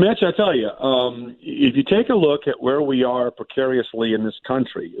 Well, Mitch, I tell you, if you take a look at where we are precariously in this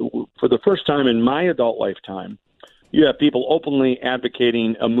country, for the first time in my adult lifetime, you have people openly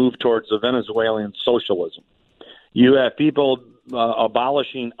advocating a move towards a Venezuelan socialism. You have people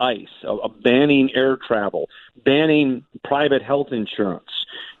abolishing ICE, banning air travel, banning private health insurance.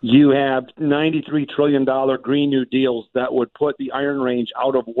 You have $93 trillion Green New Deals that would put the Iron Range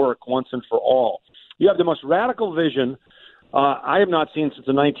out of work once and for all. You have the most radical vision I have not seen since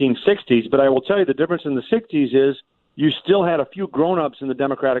the 1960s, but I will tell you the difference in the 60s is you still had a few grown-ups in the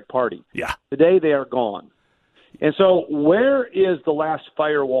Democratic Party. Yeah. Today they are gone. And so where is the last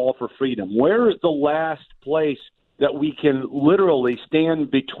firewall for freedom? Where is the last place that we can literally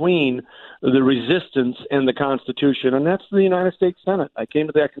stand between the resistance and the Constitution? And that's the United States Senate. I came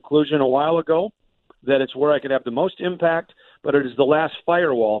to that conclusion a while ago, that it's where I could have the most impact, but it is the last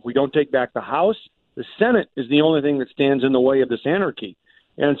firewall. If we don't take back the House, the Senate is the only thing that stands in the way of this anarchy.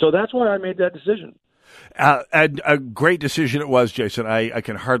 And so that's why I made that decision. And a great decision it was, Jason. I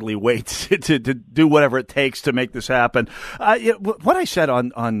can hardly wait to do whatever it takes to make this happen. What I said on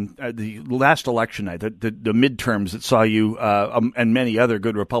the last election night, the midterms that saw you and many other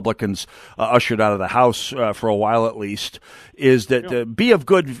good Republicans ushered out of the House for a while at least, is that be of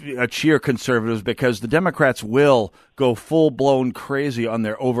good cheer, conservatives, because the Democrats will go full-blown crazy on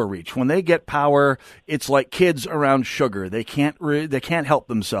their overreach. When they get power, it's like kids around sugar. They can't help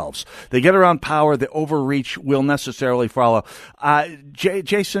themselves. They get around power, the overreach will necessarily follow.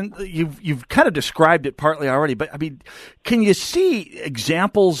 Jason, you've kind of described it partly already, but I mean, can you see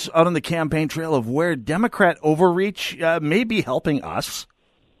examples out on the campaign trail of where Democrat overreach may be helping us?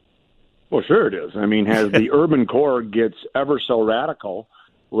 Well, sure it is. I mean, as the urban core gets ever so radical,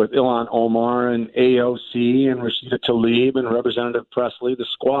 with Ilhan Omar and AOC and Rashida Tlaib and Representative Presley, the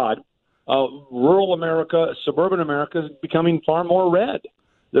squad, rural America, suburban America is becoming far more red.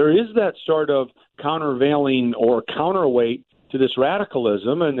 There is that sort of countervailing or counterweight to this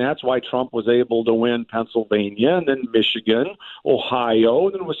radicalism, and that's why Trump was able to win Pennsylvania and then Michigan, Ohio,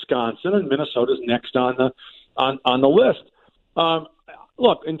 and then Wisconsin, and Minnesota's next on the list.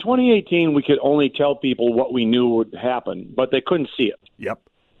 Look, in 2018, we could only tell people what we knew would happen, but they couldn't see it. Yep.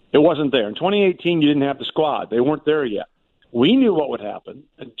 It wasn't there. In 2018, you didn't have the squad. They weren't there yet. We knew what would happen,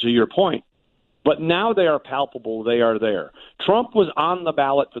 to your point. But now they are palpable. They are there. Trump was on the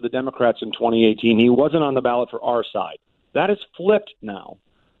ballot for the Democrats in 2018. He wasn't on the ballot for our side. That is flipped now.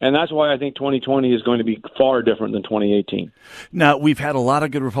 And that's why I think 2020 is going to be far different than 2018. Now, we've had a lot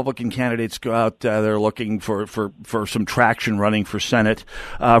of good Republican candidates go out there looking for some traction running for Senate.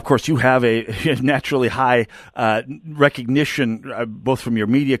 Of course, you have a naturally high recognition, both from your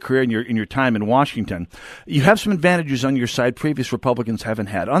media career and in your time in Washington. You have some advantages on your side previous Republicans haven't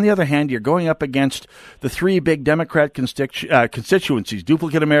had. On the other hand, you're going up against the three big Democrat constituencies,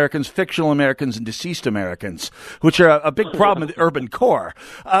 duplicate Americans, fictional Americans, and deceased Americans, which are a big problem in the urban core.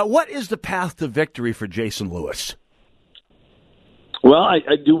 What is the path to victory for Jason Lewis? Well,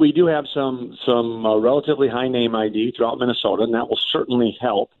 we do have some relatively high name ID throughout Minnesota, and that will certainly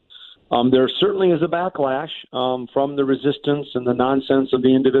help. There certainly is a backlash from the resistance and the nonsense of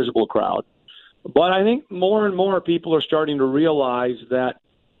the indivisible crowd. But I think more and more people are starting to realize that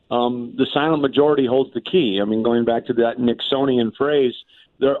the silent majority holds the key. I mean, going back to that Nixonian phrase,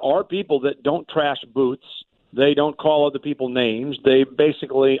 there are people that don't trash booths. They don't call other people names. They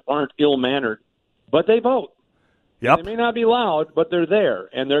basically aren't ill-mannered, but they vote. Yep. They may not be loud, but they're there,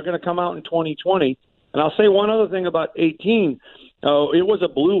 and they're going to come out in 2020. And I'll say one other thing about 18. It was a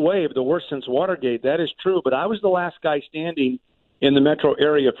blue wave, the worst since Watergate. That is true, but I was the last guy standing in the metro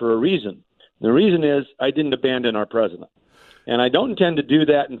area for a reason. The reason is I didn't abandon our president. And I don't intend to do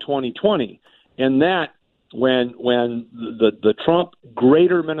that in 2020. And that, when the Trump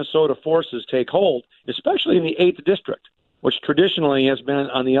greater Minnesota forces take hold, especially in the 8th District, which traditionally has been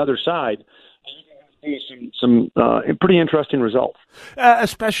on the other side, some pretty interesting results.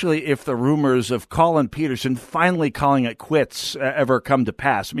 Especially if the rumors of Colin Peterson finally calling it quits ever come to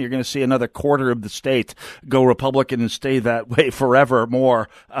pass. I mean, you're going to see another quarter of the state go Republican and stay that way forever more.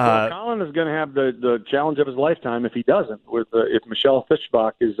 Well, Colin is going to have the challenge of his lifetime if he doesn't, if Michelle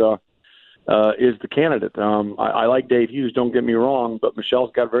Fischbach is the candidate. I like Dave Hughes, don't get me wrong, but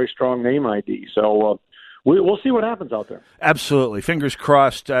Michelle's got a very strong name ID. So we'll see what happens out there. Absolutely. Fingers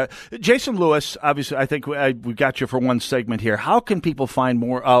crossed. Jason Lewis, obviously, I think we got you for one segment here. How can people find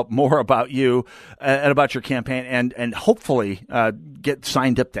more about you and about your campaign and hopefully get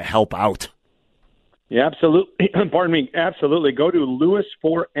signed up to help out? Yeah, absolutely. Pardon me. Absolutely. Go to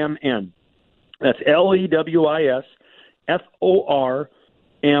Lewis4MN. That's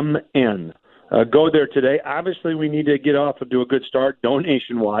LEWISFORMN. Go there today. Obviously, we need to get off and do a good start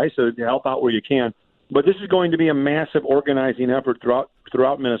donation-wise, so to help out where you can. But this is going to be a massive organizing effort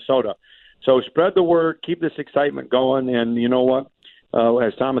throughout Minnesota. So spread the word, keep this excitement going, and you know what?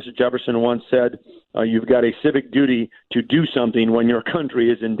 As Thomas Jefferson once said, you've got a civic duty to do something when your country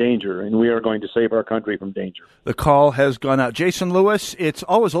is in danger, and we are going to save our country from danger. The call has gone out. Jason Lewis, it's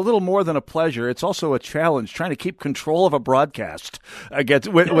always a little more than a pleasure. It's also a challenge trying to keep control of a broadcast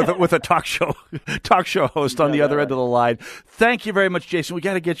with a talk show host on the other end of the line. Thank you very much, Jason. We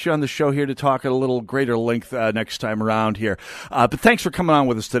got to get you on the show here to talk at a little greater length next time around here. But thanks for coming on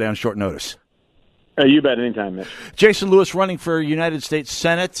with us today on short notice. You bet, anytime, Mitch. Jason Lewis running for United States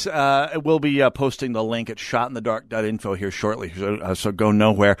Senate. We'll be posting the link at shotinthedark.info here shortly, so go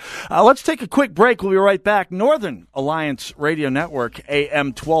nowhere. Let's take a quick break. We'll be right back. Northern Alliance Radio Network, AM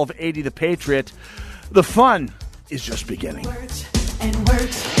 1280 The Patriot. The fun is just beginning. And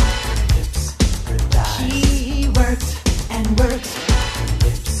works. She works and works.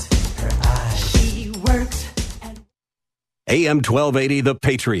 Her eyes. She works. AM 1280 The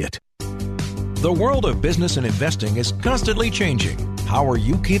Patriot. The world of business and investing is constantly changing. How are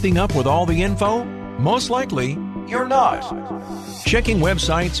you keeping up with all the info? Most likely, you're not. Checking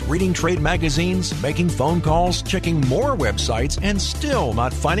websites, reading trade magazines, making phone calls, checking more websites, and still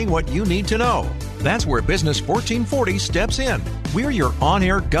not finding what you need to know. That's where Business 1440 steps in. We're your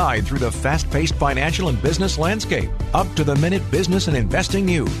on-air guide through the fast-paced financial and business landscape. Up-to-the-minute business and investing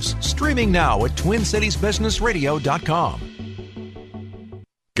news. Streaming now at TwinCitiesBusinessRadio.com.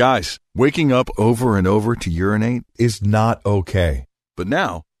 Guys, waking up over and over to urinate is not okay. But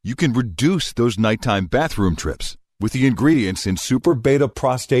now, you can reduce those nighttime bathroom trips with the ingredients in Super Beta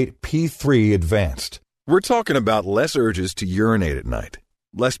Prostate P3 Advanced. We're talking about less urges to urinate at night,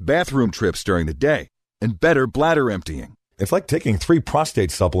 less bathroom trips during the day, and better bladder emptying. It's like taking 3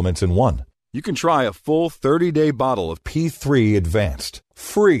 prostate supplements in one. You can try a full 30-day bottle of P3 Advanced,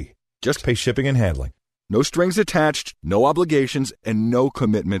 free. Just pay shipping and handling. No strings attached, no obligations, and no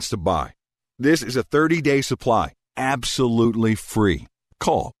commitments to buy. This is a 30-day supply, absolutely free.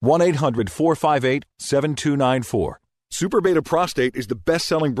 Call 1-800-458-7294. Super Beta Prostate is the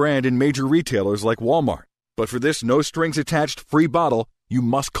best-selling brand in major retailers like Walmart. But for this no-strings-attached free bottle, you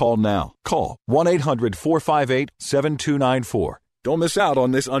must call now. Call 1-800-458-7294. Don't miss out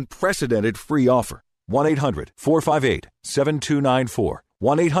on this unprecedented free offer. 1-800-458-7294.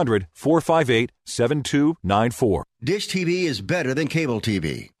 1-800-458-7294. Dish TV is better than cable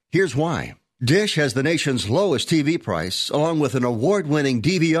TV. Here's why. Dish has the nation's lowest TV price, along with an award-winning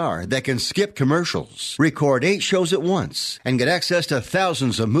DVR that can skip commercials, record 8 shows at once, and get access to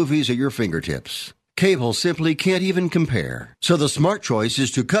thousands of movies at your fingertips. Cable simply can't even compare. So the smart choice is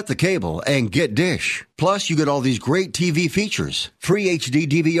to cut the cable and get Dish. Plus, you get all these great TV features, free HD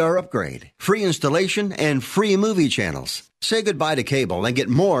DVR upgrade, free installation, and free movie channels. Say goodbye to cable and get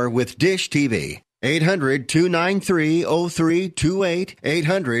more with Dish TV. 800-293-0328.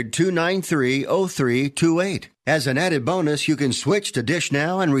 800-293-0328. As an added bonus, you can switch to Dish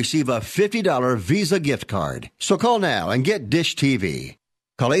now and receive a $50 Visa gift card. So call now and get Dish TV.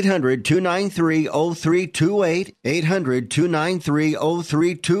 Call 800-293-0328.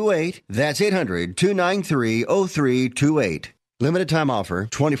 800-293-0328. That's 800-293-0328. Limited time offer,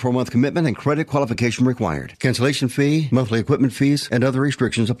 24-month commitment and credit qualification required. Cancellation fee, monthly equipment fees, and other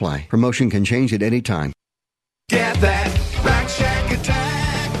restrictions apply. Promotion can change at any time. Get that Rack Shack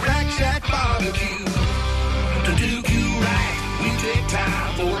attack, Rack Shack barbecue. To do you right, we take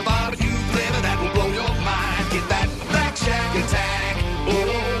time for a barbecue flavor that will blow your mind. Get that Rack Shack attack,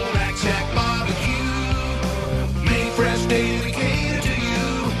 oh, Rack Shack barbecue. Made fresh daily cake.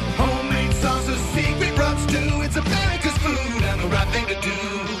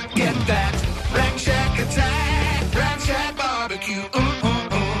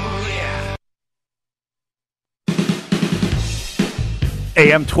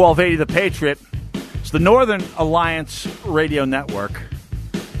 AM 1280, The Patriot. It's the Northern Alliance Radio Network.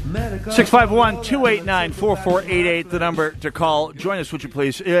 651-289-4488, the number to call. Join us, would you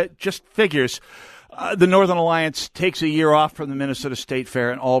please? It just figures. The Northern Alliance takes a year off from the Minnesota State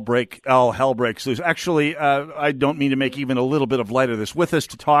Fair and all hell breaks loose. Actually, I don't mean to make even a little bit of light of this. With us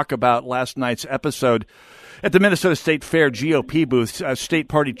to talk about last night's episode at the Minnesota State Fair GOP booth, State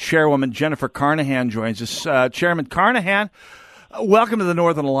Party Chairwoman Jennifer Carnahan joins us. Chairman Carnahan, welcome to the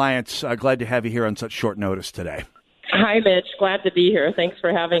Northern Alliance. Glad to have you here on such short notice today. Hi, Mitch. Glad to be here. Thanks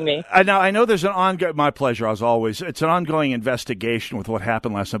for having me. I know there's an ongoing, my pleasure as always, it's an ongoing investigation with what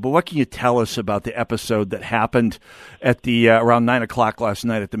happened last night, but what can you tell us about the episode that happened at the around 9 o'clock last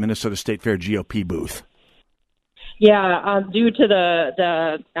night at the Minnesota State Fair GOP booth? Yeah, due to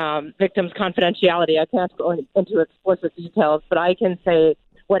the victim's confidentiality, I can't go into explicit details, but I can say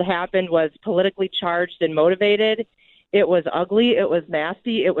what happened was politically charged and motivated. It was ugly, it was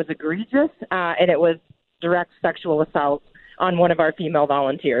nasty, it was egregious, and it was direct sexual assault on one of our female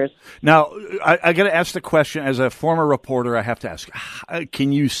volunteers. Now, I got to ask the question, as a former reporter, I have to ask,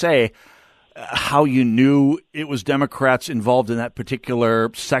 can you say how you knew it was Democrats involved in that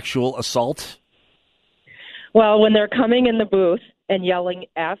particular sexual assault? Well, when they're coming in the booth and yelling,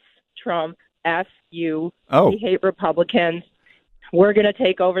 F Trump, F you, we hate Republicans, we're going to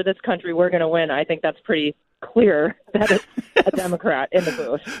take over this country, we're going to win, I think that's pretty clear that it's a Democrat in the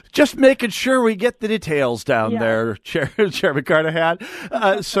booth. Just making sure we get the details down there, Chairman Carnahan.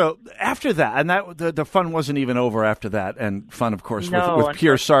 So after that, and that the fun wasn't even over after that, and fun, of course, with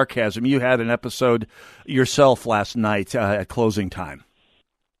pure sarcasm. You had an episode yourself last night at closing time.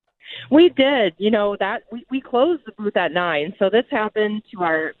 We did. You know, that we closed the booth at 9, so this happened to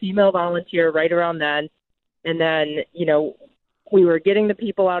our female volunteer right around then. And then, you know, we were getting the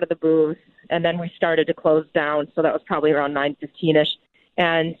people out of the booth, and then we started to close down, so that was probably around 9:15ish.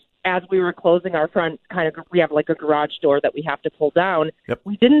 And as we were closing our front, we have like a garage door that we have to pull down. Yep.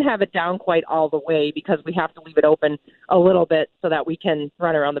 We didn't have it down quite all the way because we have to leave it open a little bit so that we can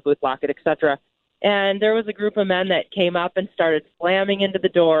run around the booth, lock it, etc. And there was a group of men that came up and started slamming into the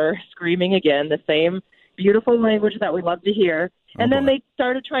door, screaming again, the same beautiful language that we love to hear. And then they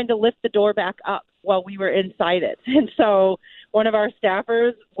started trying to lift the door back up while we were inside it. And so one of our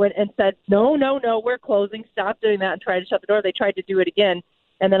staffers went and said, no, we're closing. Stop doing that, and tried to shut the door. They tried to do it again.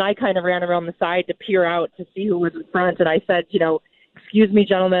 And then I kind of ran around the side to peer out to see who was in front. And I said, excuse me,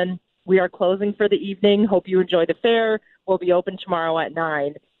 gentlemen, we are closing for the evening. Hope you enjoy the fair. We'll be open tomorrow at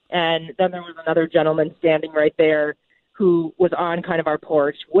 9. And then there was another gentleman standing right there who was on kind of our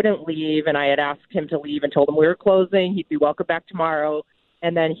porch, wouldn't leave. And I had asked him to leave and told him we were closing. He'd be welcome back tomorrow.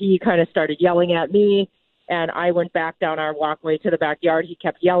 And then he kind of started yelling at me. And I went back down our walkway to the backyard. He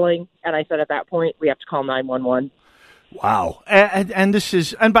kept yelling. And I said, at that point, we have to call 911. Wow. And this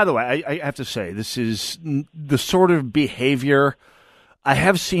is, and by the way, I have to say, this is the sort of behavior I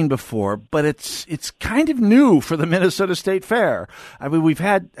have seen before, but it's kind of new for the Minnesota State Fair. I mean, we've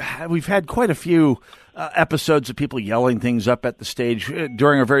had quite a few episodes of people yelling things up at the stage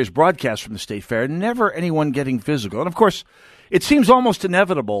during our various broadcasts from the State Fair, never anyone getting physical. And of course, it seems almost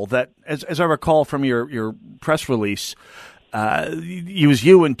inevitable that, as I recall from your press release, it was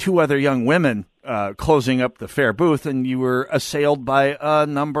you and two other young women closing up the fair booth, and you were assailed by a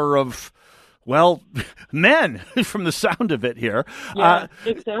number of, men from the sound of it here. Yeah,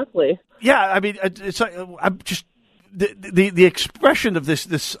 exactly. Yeah, I mean, it's I'm just the expression of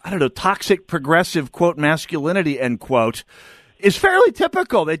this I don't know, toxic progressive quote masculinity end quote is fairly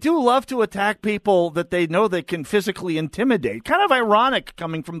typical. They do love to attack people that they know they can physically intimidate. Kind of ironic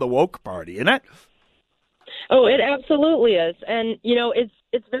coming from the woke party, isn't it? Oh, it absolutely is. And,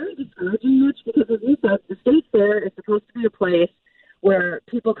 it's very discouraging, Mitch, because as you said, the State Fair is supposed to be a place where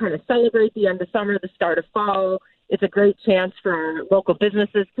people kind of celebrate the end of summer, the start of fall. It's a great chance for local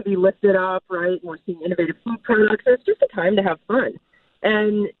businesses to be lifted up, right? We're seeing innovative food products. It's just a time to have fun.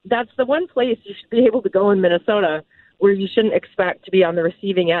 And that's the one place you should be able to go in Minnesota where you shouldn't expect to be on the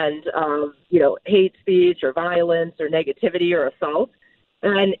receiving end of, hate speech or violence or negativity or assault.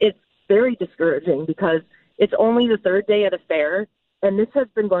 And it's very discouraging because it's only the third day of the fair, and this has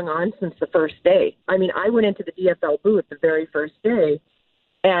been going on since the first day. I mean, I went into the DFL booth the very first day,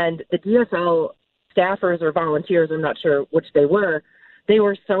 and the DFL staffers or volunteers, I'm not sure which they were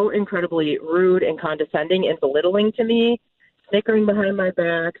so incredibly rude and condescending and belittling to me, snickering behind my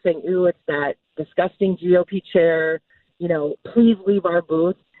back, saying, ooh, it's that disgusting GOP chair, please leave our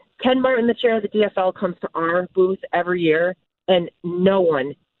booth. Ken Martin, the chair of the DFL, comes to our booth every year, and no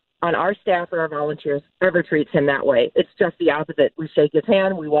one on our staff or our volunteers ever treats him that way. It's just the opposite. We shake his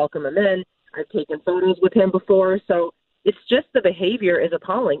hand. We welcome him in. I've taken photos with him before. So It's just the behavior is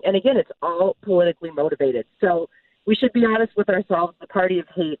appalling. And again, it's all politically motivated. So we should be honest with ourselves. The party of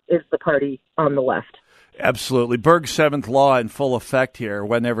hate is the party on the left. Absolutely. Berg's seventh law in full effect here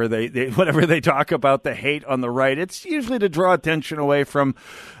whenever they talk about the hate on the right. It's usually to draw attention away from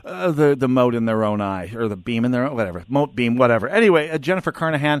the mote in their own eye, or the beam in their own, whatever, mote, beam, whatever. Anyway, Jennifer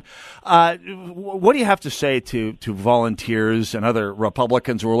Carnahan, what do you have to say to volunteers and other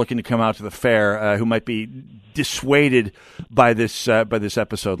Republicans who are looking to come out to the fair who might be dissuaded by this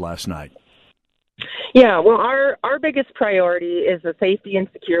episode last night? Yeah, well, our biggest priority is the safety and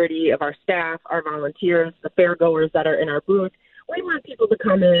security of our staff, our volunteers, the fairgoers that are in our booth. We want people to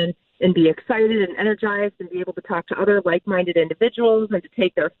come in and be excited and energized and be able to talk to other like-minded individuals and to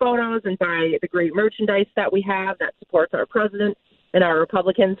take their photos and buy the great merchandise that we have that supports our president and our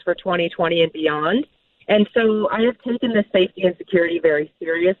Republicans for 2020 and beyond. And so I have taken this safety and security very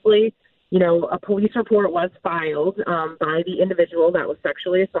seriously. You know, a police report was filed by the individual that was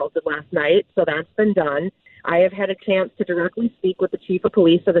sexually assaulted last night, so that's been done. I have had a chance to directly speak with the chief of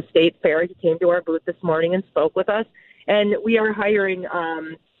police of the state fair. He came to our booth this morning and spoke with us, and we are hiring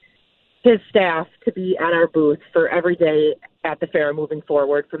his staff to be at our booth for every day at the fair moving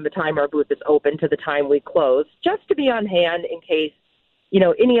forward from the time our booth is open to the time we close, just to be on hand in case, you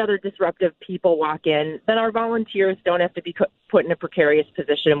know, any other disruptive people walk in, then our volunteers don't have to be put in a precarious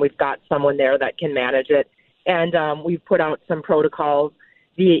position. We've got someone there that can manage it. And we've put out some protocols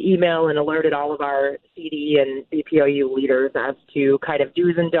via email and alerted all of our CD and BPOU leaders as to kind of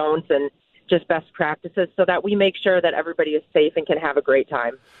do's and don'ts and just best practices so that we make sure that everybody is safe and can have a great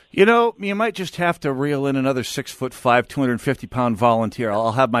time. You know, you might just have to reel in another 6'5", 250-pound volunteer.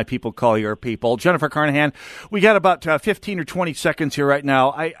 I'll have my people call your people. Jennifer Carnahan, we got about 15 or 20 seconds here right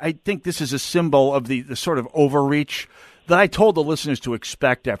now. I think this is a symbol of the sort of overreach that I told the listeners to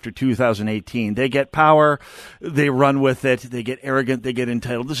expect after 2018. They get power, they run with it, they get arrogant, they get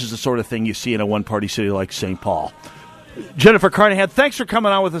entitled. This is the sort of thing you see in a one-party city like St. Paul. Jennifer Carnahan, thanks for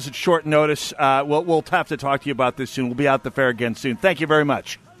coming on with us at short notice. We'll have to talk to you about this soon. We'll be out the fair again soon. Thank you very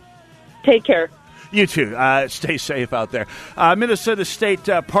much. Take care. You too. Stay safe out there. Minnesota State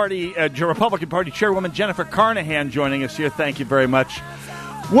Republican Party Chairwoman Jennifer Carnahan joining us here. Thank you very much.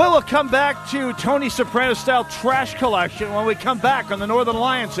 We'll come back to Tony Soprano-style trash collection when we come back on the Northern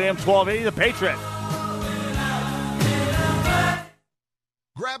Alliance, AM 1280, The Patriot.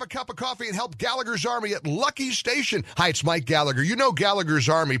 Grab a cup of coffee and help Gallagher's Army at Lucky's Station. Hi, it's Mike Gallagher. You know Gallagher's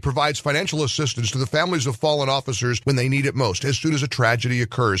Army provides financial assistance to the families of fallen officers when they need it most, as soon as a tragedy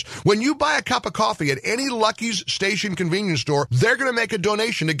occurs. When you buy a cup of coffee at any Lucky's Station convenience store, they're going to make a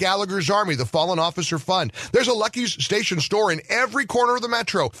donation to Gallagher's Army, the Fallen Officer Fund. There's a Lucky's Station store in every corner of the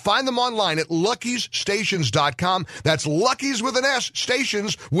metro. Find them online at Lucky'sStations.com. That's Lucky's with an S,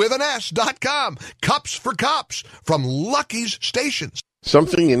 stations with an S.com. Cups for cops from Lucky's Stations.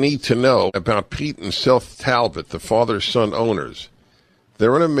 Something you need to know about Pete and Seth Talbot, the father-son owners.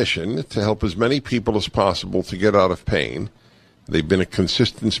 They're on a mission to help as many people as possible to get out of pain. They've been a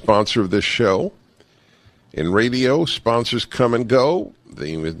consistent sponsor of this show. In radio, sponsors come and go.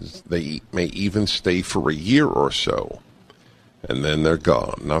 They may even stay for a year or so, and then they're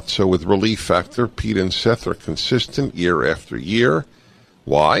gone. Not so with Relief Factor. Pete and Seth are consistent year after year.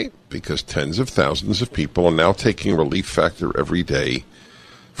 Why? Because tens of thousands of people are now taking Relief Factor every day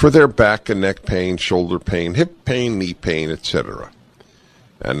for their back and neck pain, shoulder pain, hip pain, knee pain, etc.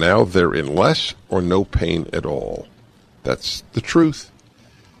 And now they're in less or no pain at all. That's the truth.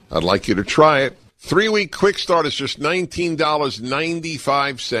 I'd like you to try it. 3-week quick start is just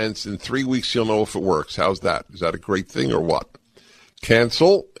 $19.95. In 3 weeks, you'll know if it works. How's that? Is that a great thing or what?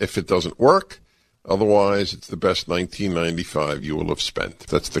 Cancel if it doesn't work. Otherwise, it's the best $19.95 you will have spent.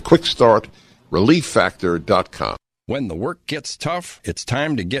 That's the quick start, ReliefFactor.com. When the work gets tough, it's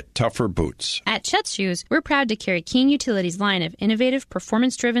time to get tougher boots. At Chet's Shoes, we're proud to carry Keen Utility's line of innovative,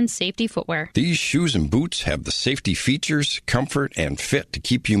 performance-driven safety footwear. These shoes and boots have the safety features, comfort, and fit to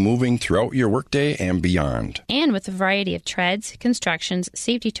keep you moving throughout your workday and beyond. And with a variety of treads, constructions,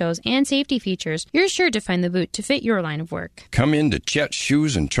 safety toes, and safety features, you're sure to find the boot to fit your line of work. Come in to Chet's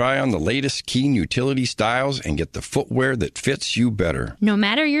Shoes and try on the latest Keen Utility styles and get the footwear that fits you better. No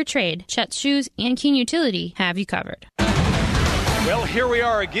matter your trade, Chet's Shoes and Keen Utility have you covered. Well, here we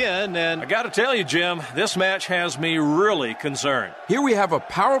are again, and I got to tell you, Jim, this match has me really concerned. Here we have a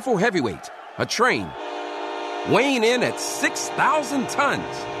powerful heavyweight, a train, weighing in at 6,000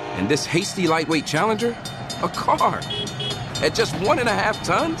 tons. And this hasty lightweight challenger, a car, at just 1.5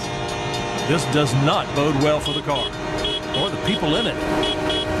 tons. This does not bode well for the car, or the people in it.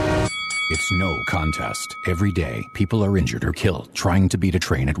 It's no contest. Every day, people are injured or killed trying to beat a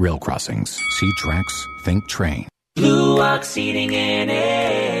train at rail crossings. See tracks, think train. Blue Ox Heating and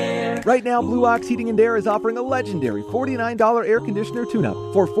Air. Right now, Blue Ox Heating and Air is offering a legendary $49 air conditioner tune-up.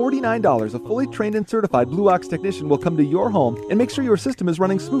 For $49, a fully trained and certified Blue Ox technician will come to your home and make sure your system is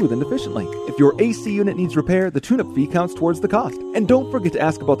running smooth and efficiently. If your AC unit needs repair, the tune-up fee counts towards the cost. And don't forget to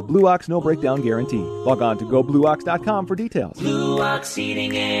ask about the Blue Ox no breakdown guarantee. Log on to goblueox.com for details. Blue Ox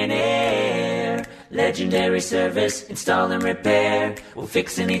Heating and Air. Legendary service, install and repair. We'll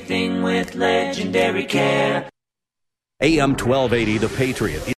fix anything with legendary care. AM 1280, The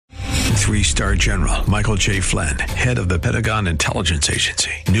Patriot. 3-star General Michael J. Flynn, head of the Pentagon Intelligence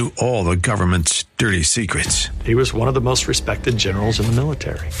Agency, knew all the government's dirty secrets. He was one of the most respected generals in the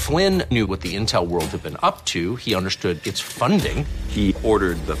military. Flynn knew what the intel world had been up to. He understood its funding. He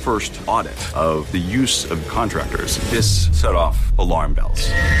ordered the first audit of the use of contractors. This set off alarm bells.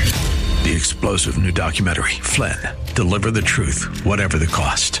 The explosive new documentary, Flynn, Deliver the Truth, Whatever the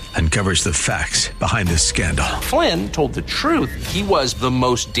Cost, uncovers the facts behind this scandal. Flynn told the truth. He was the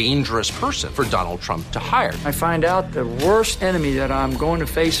most dangerous person for Donald Trump to hire. I find out the worst enemy that I'm going to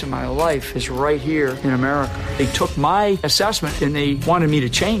face in my life is right here in America. They took my assessment and they wanted me to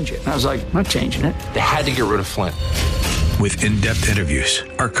change it. And I was like, I'm not changing it. They had to get rid of Flynn. With in-depth interviews,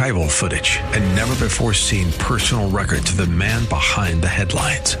 archival footage, and never-before-seen personal records of the man behind the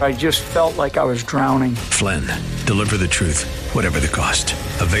headlines. I just felt like I was drowning. Flynn, Deliver the Truth, Whatever the Cost.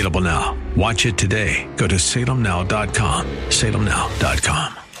 Available now. Watch it today. Go to salemnow.com.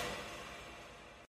 salemnow.com.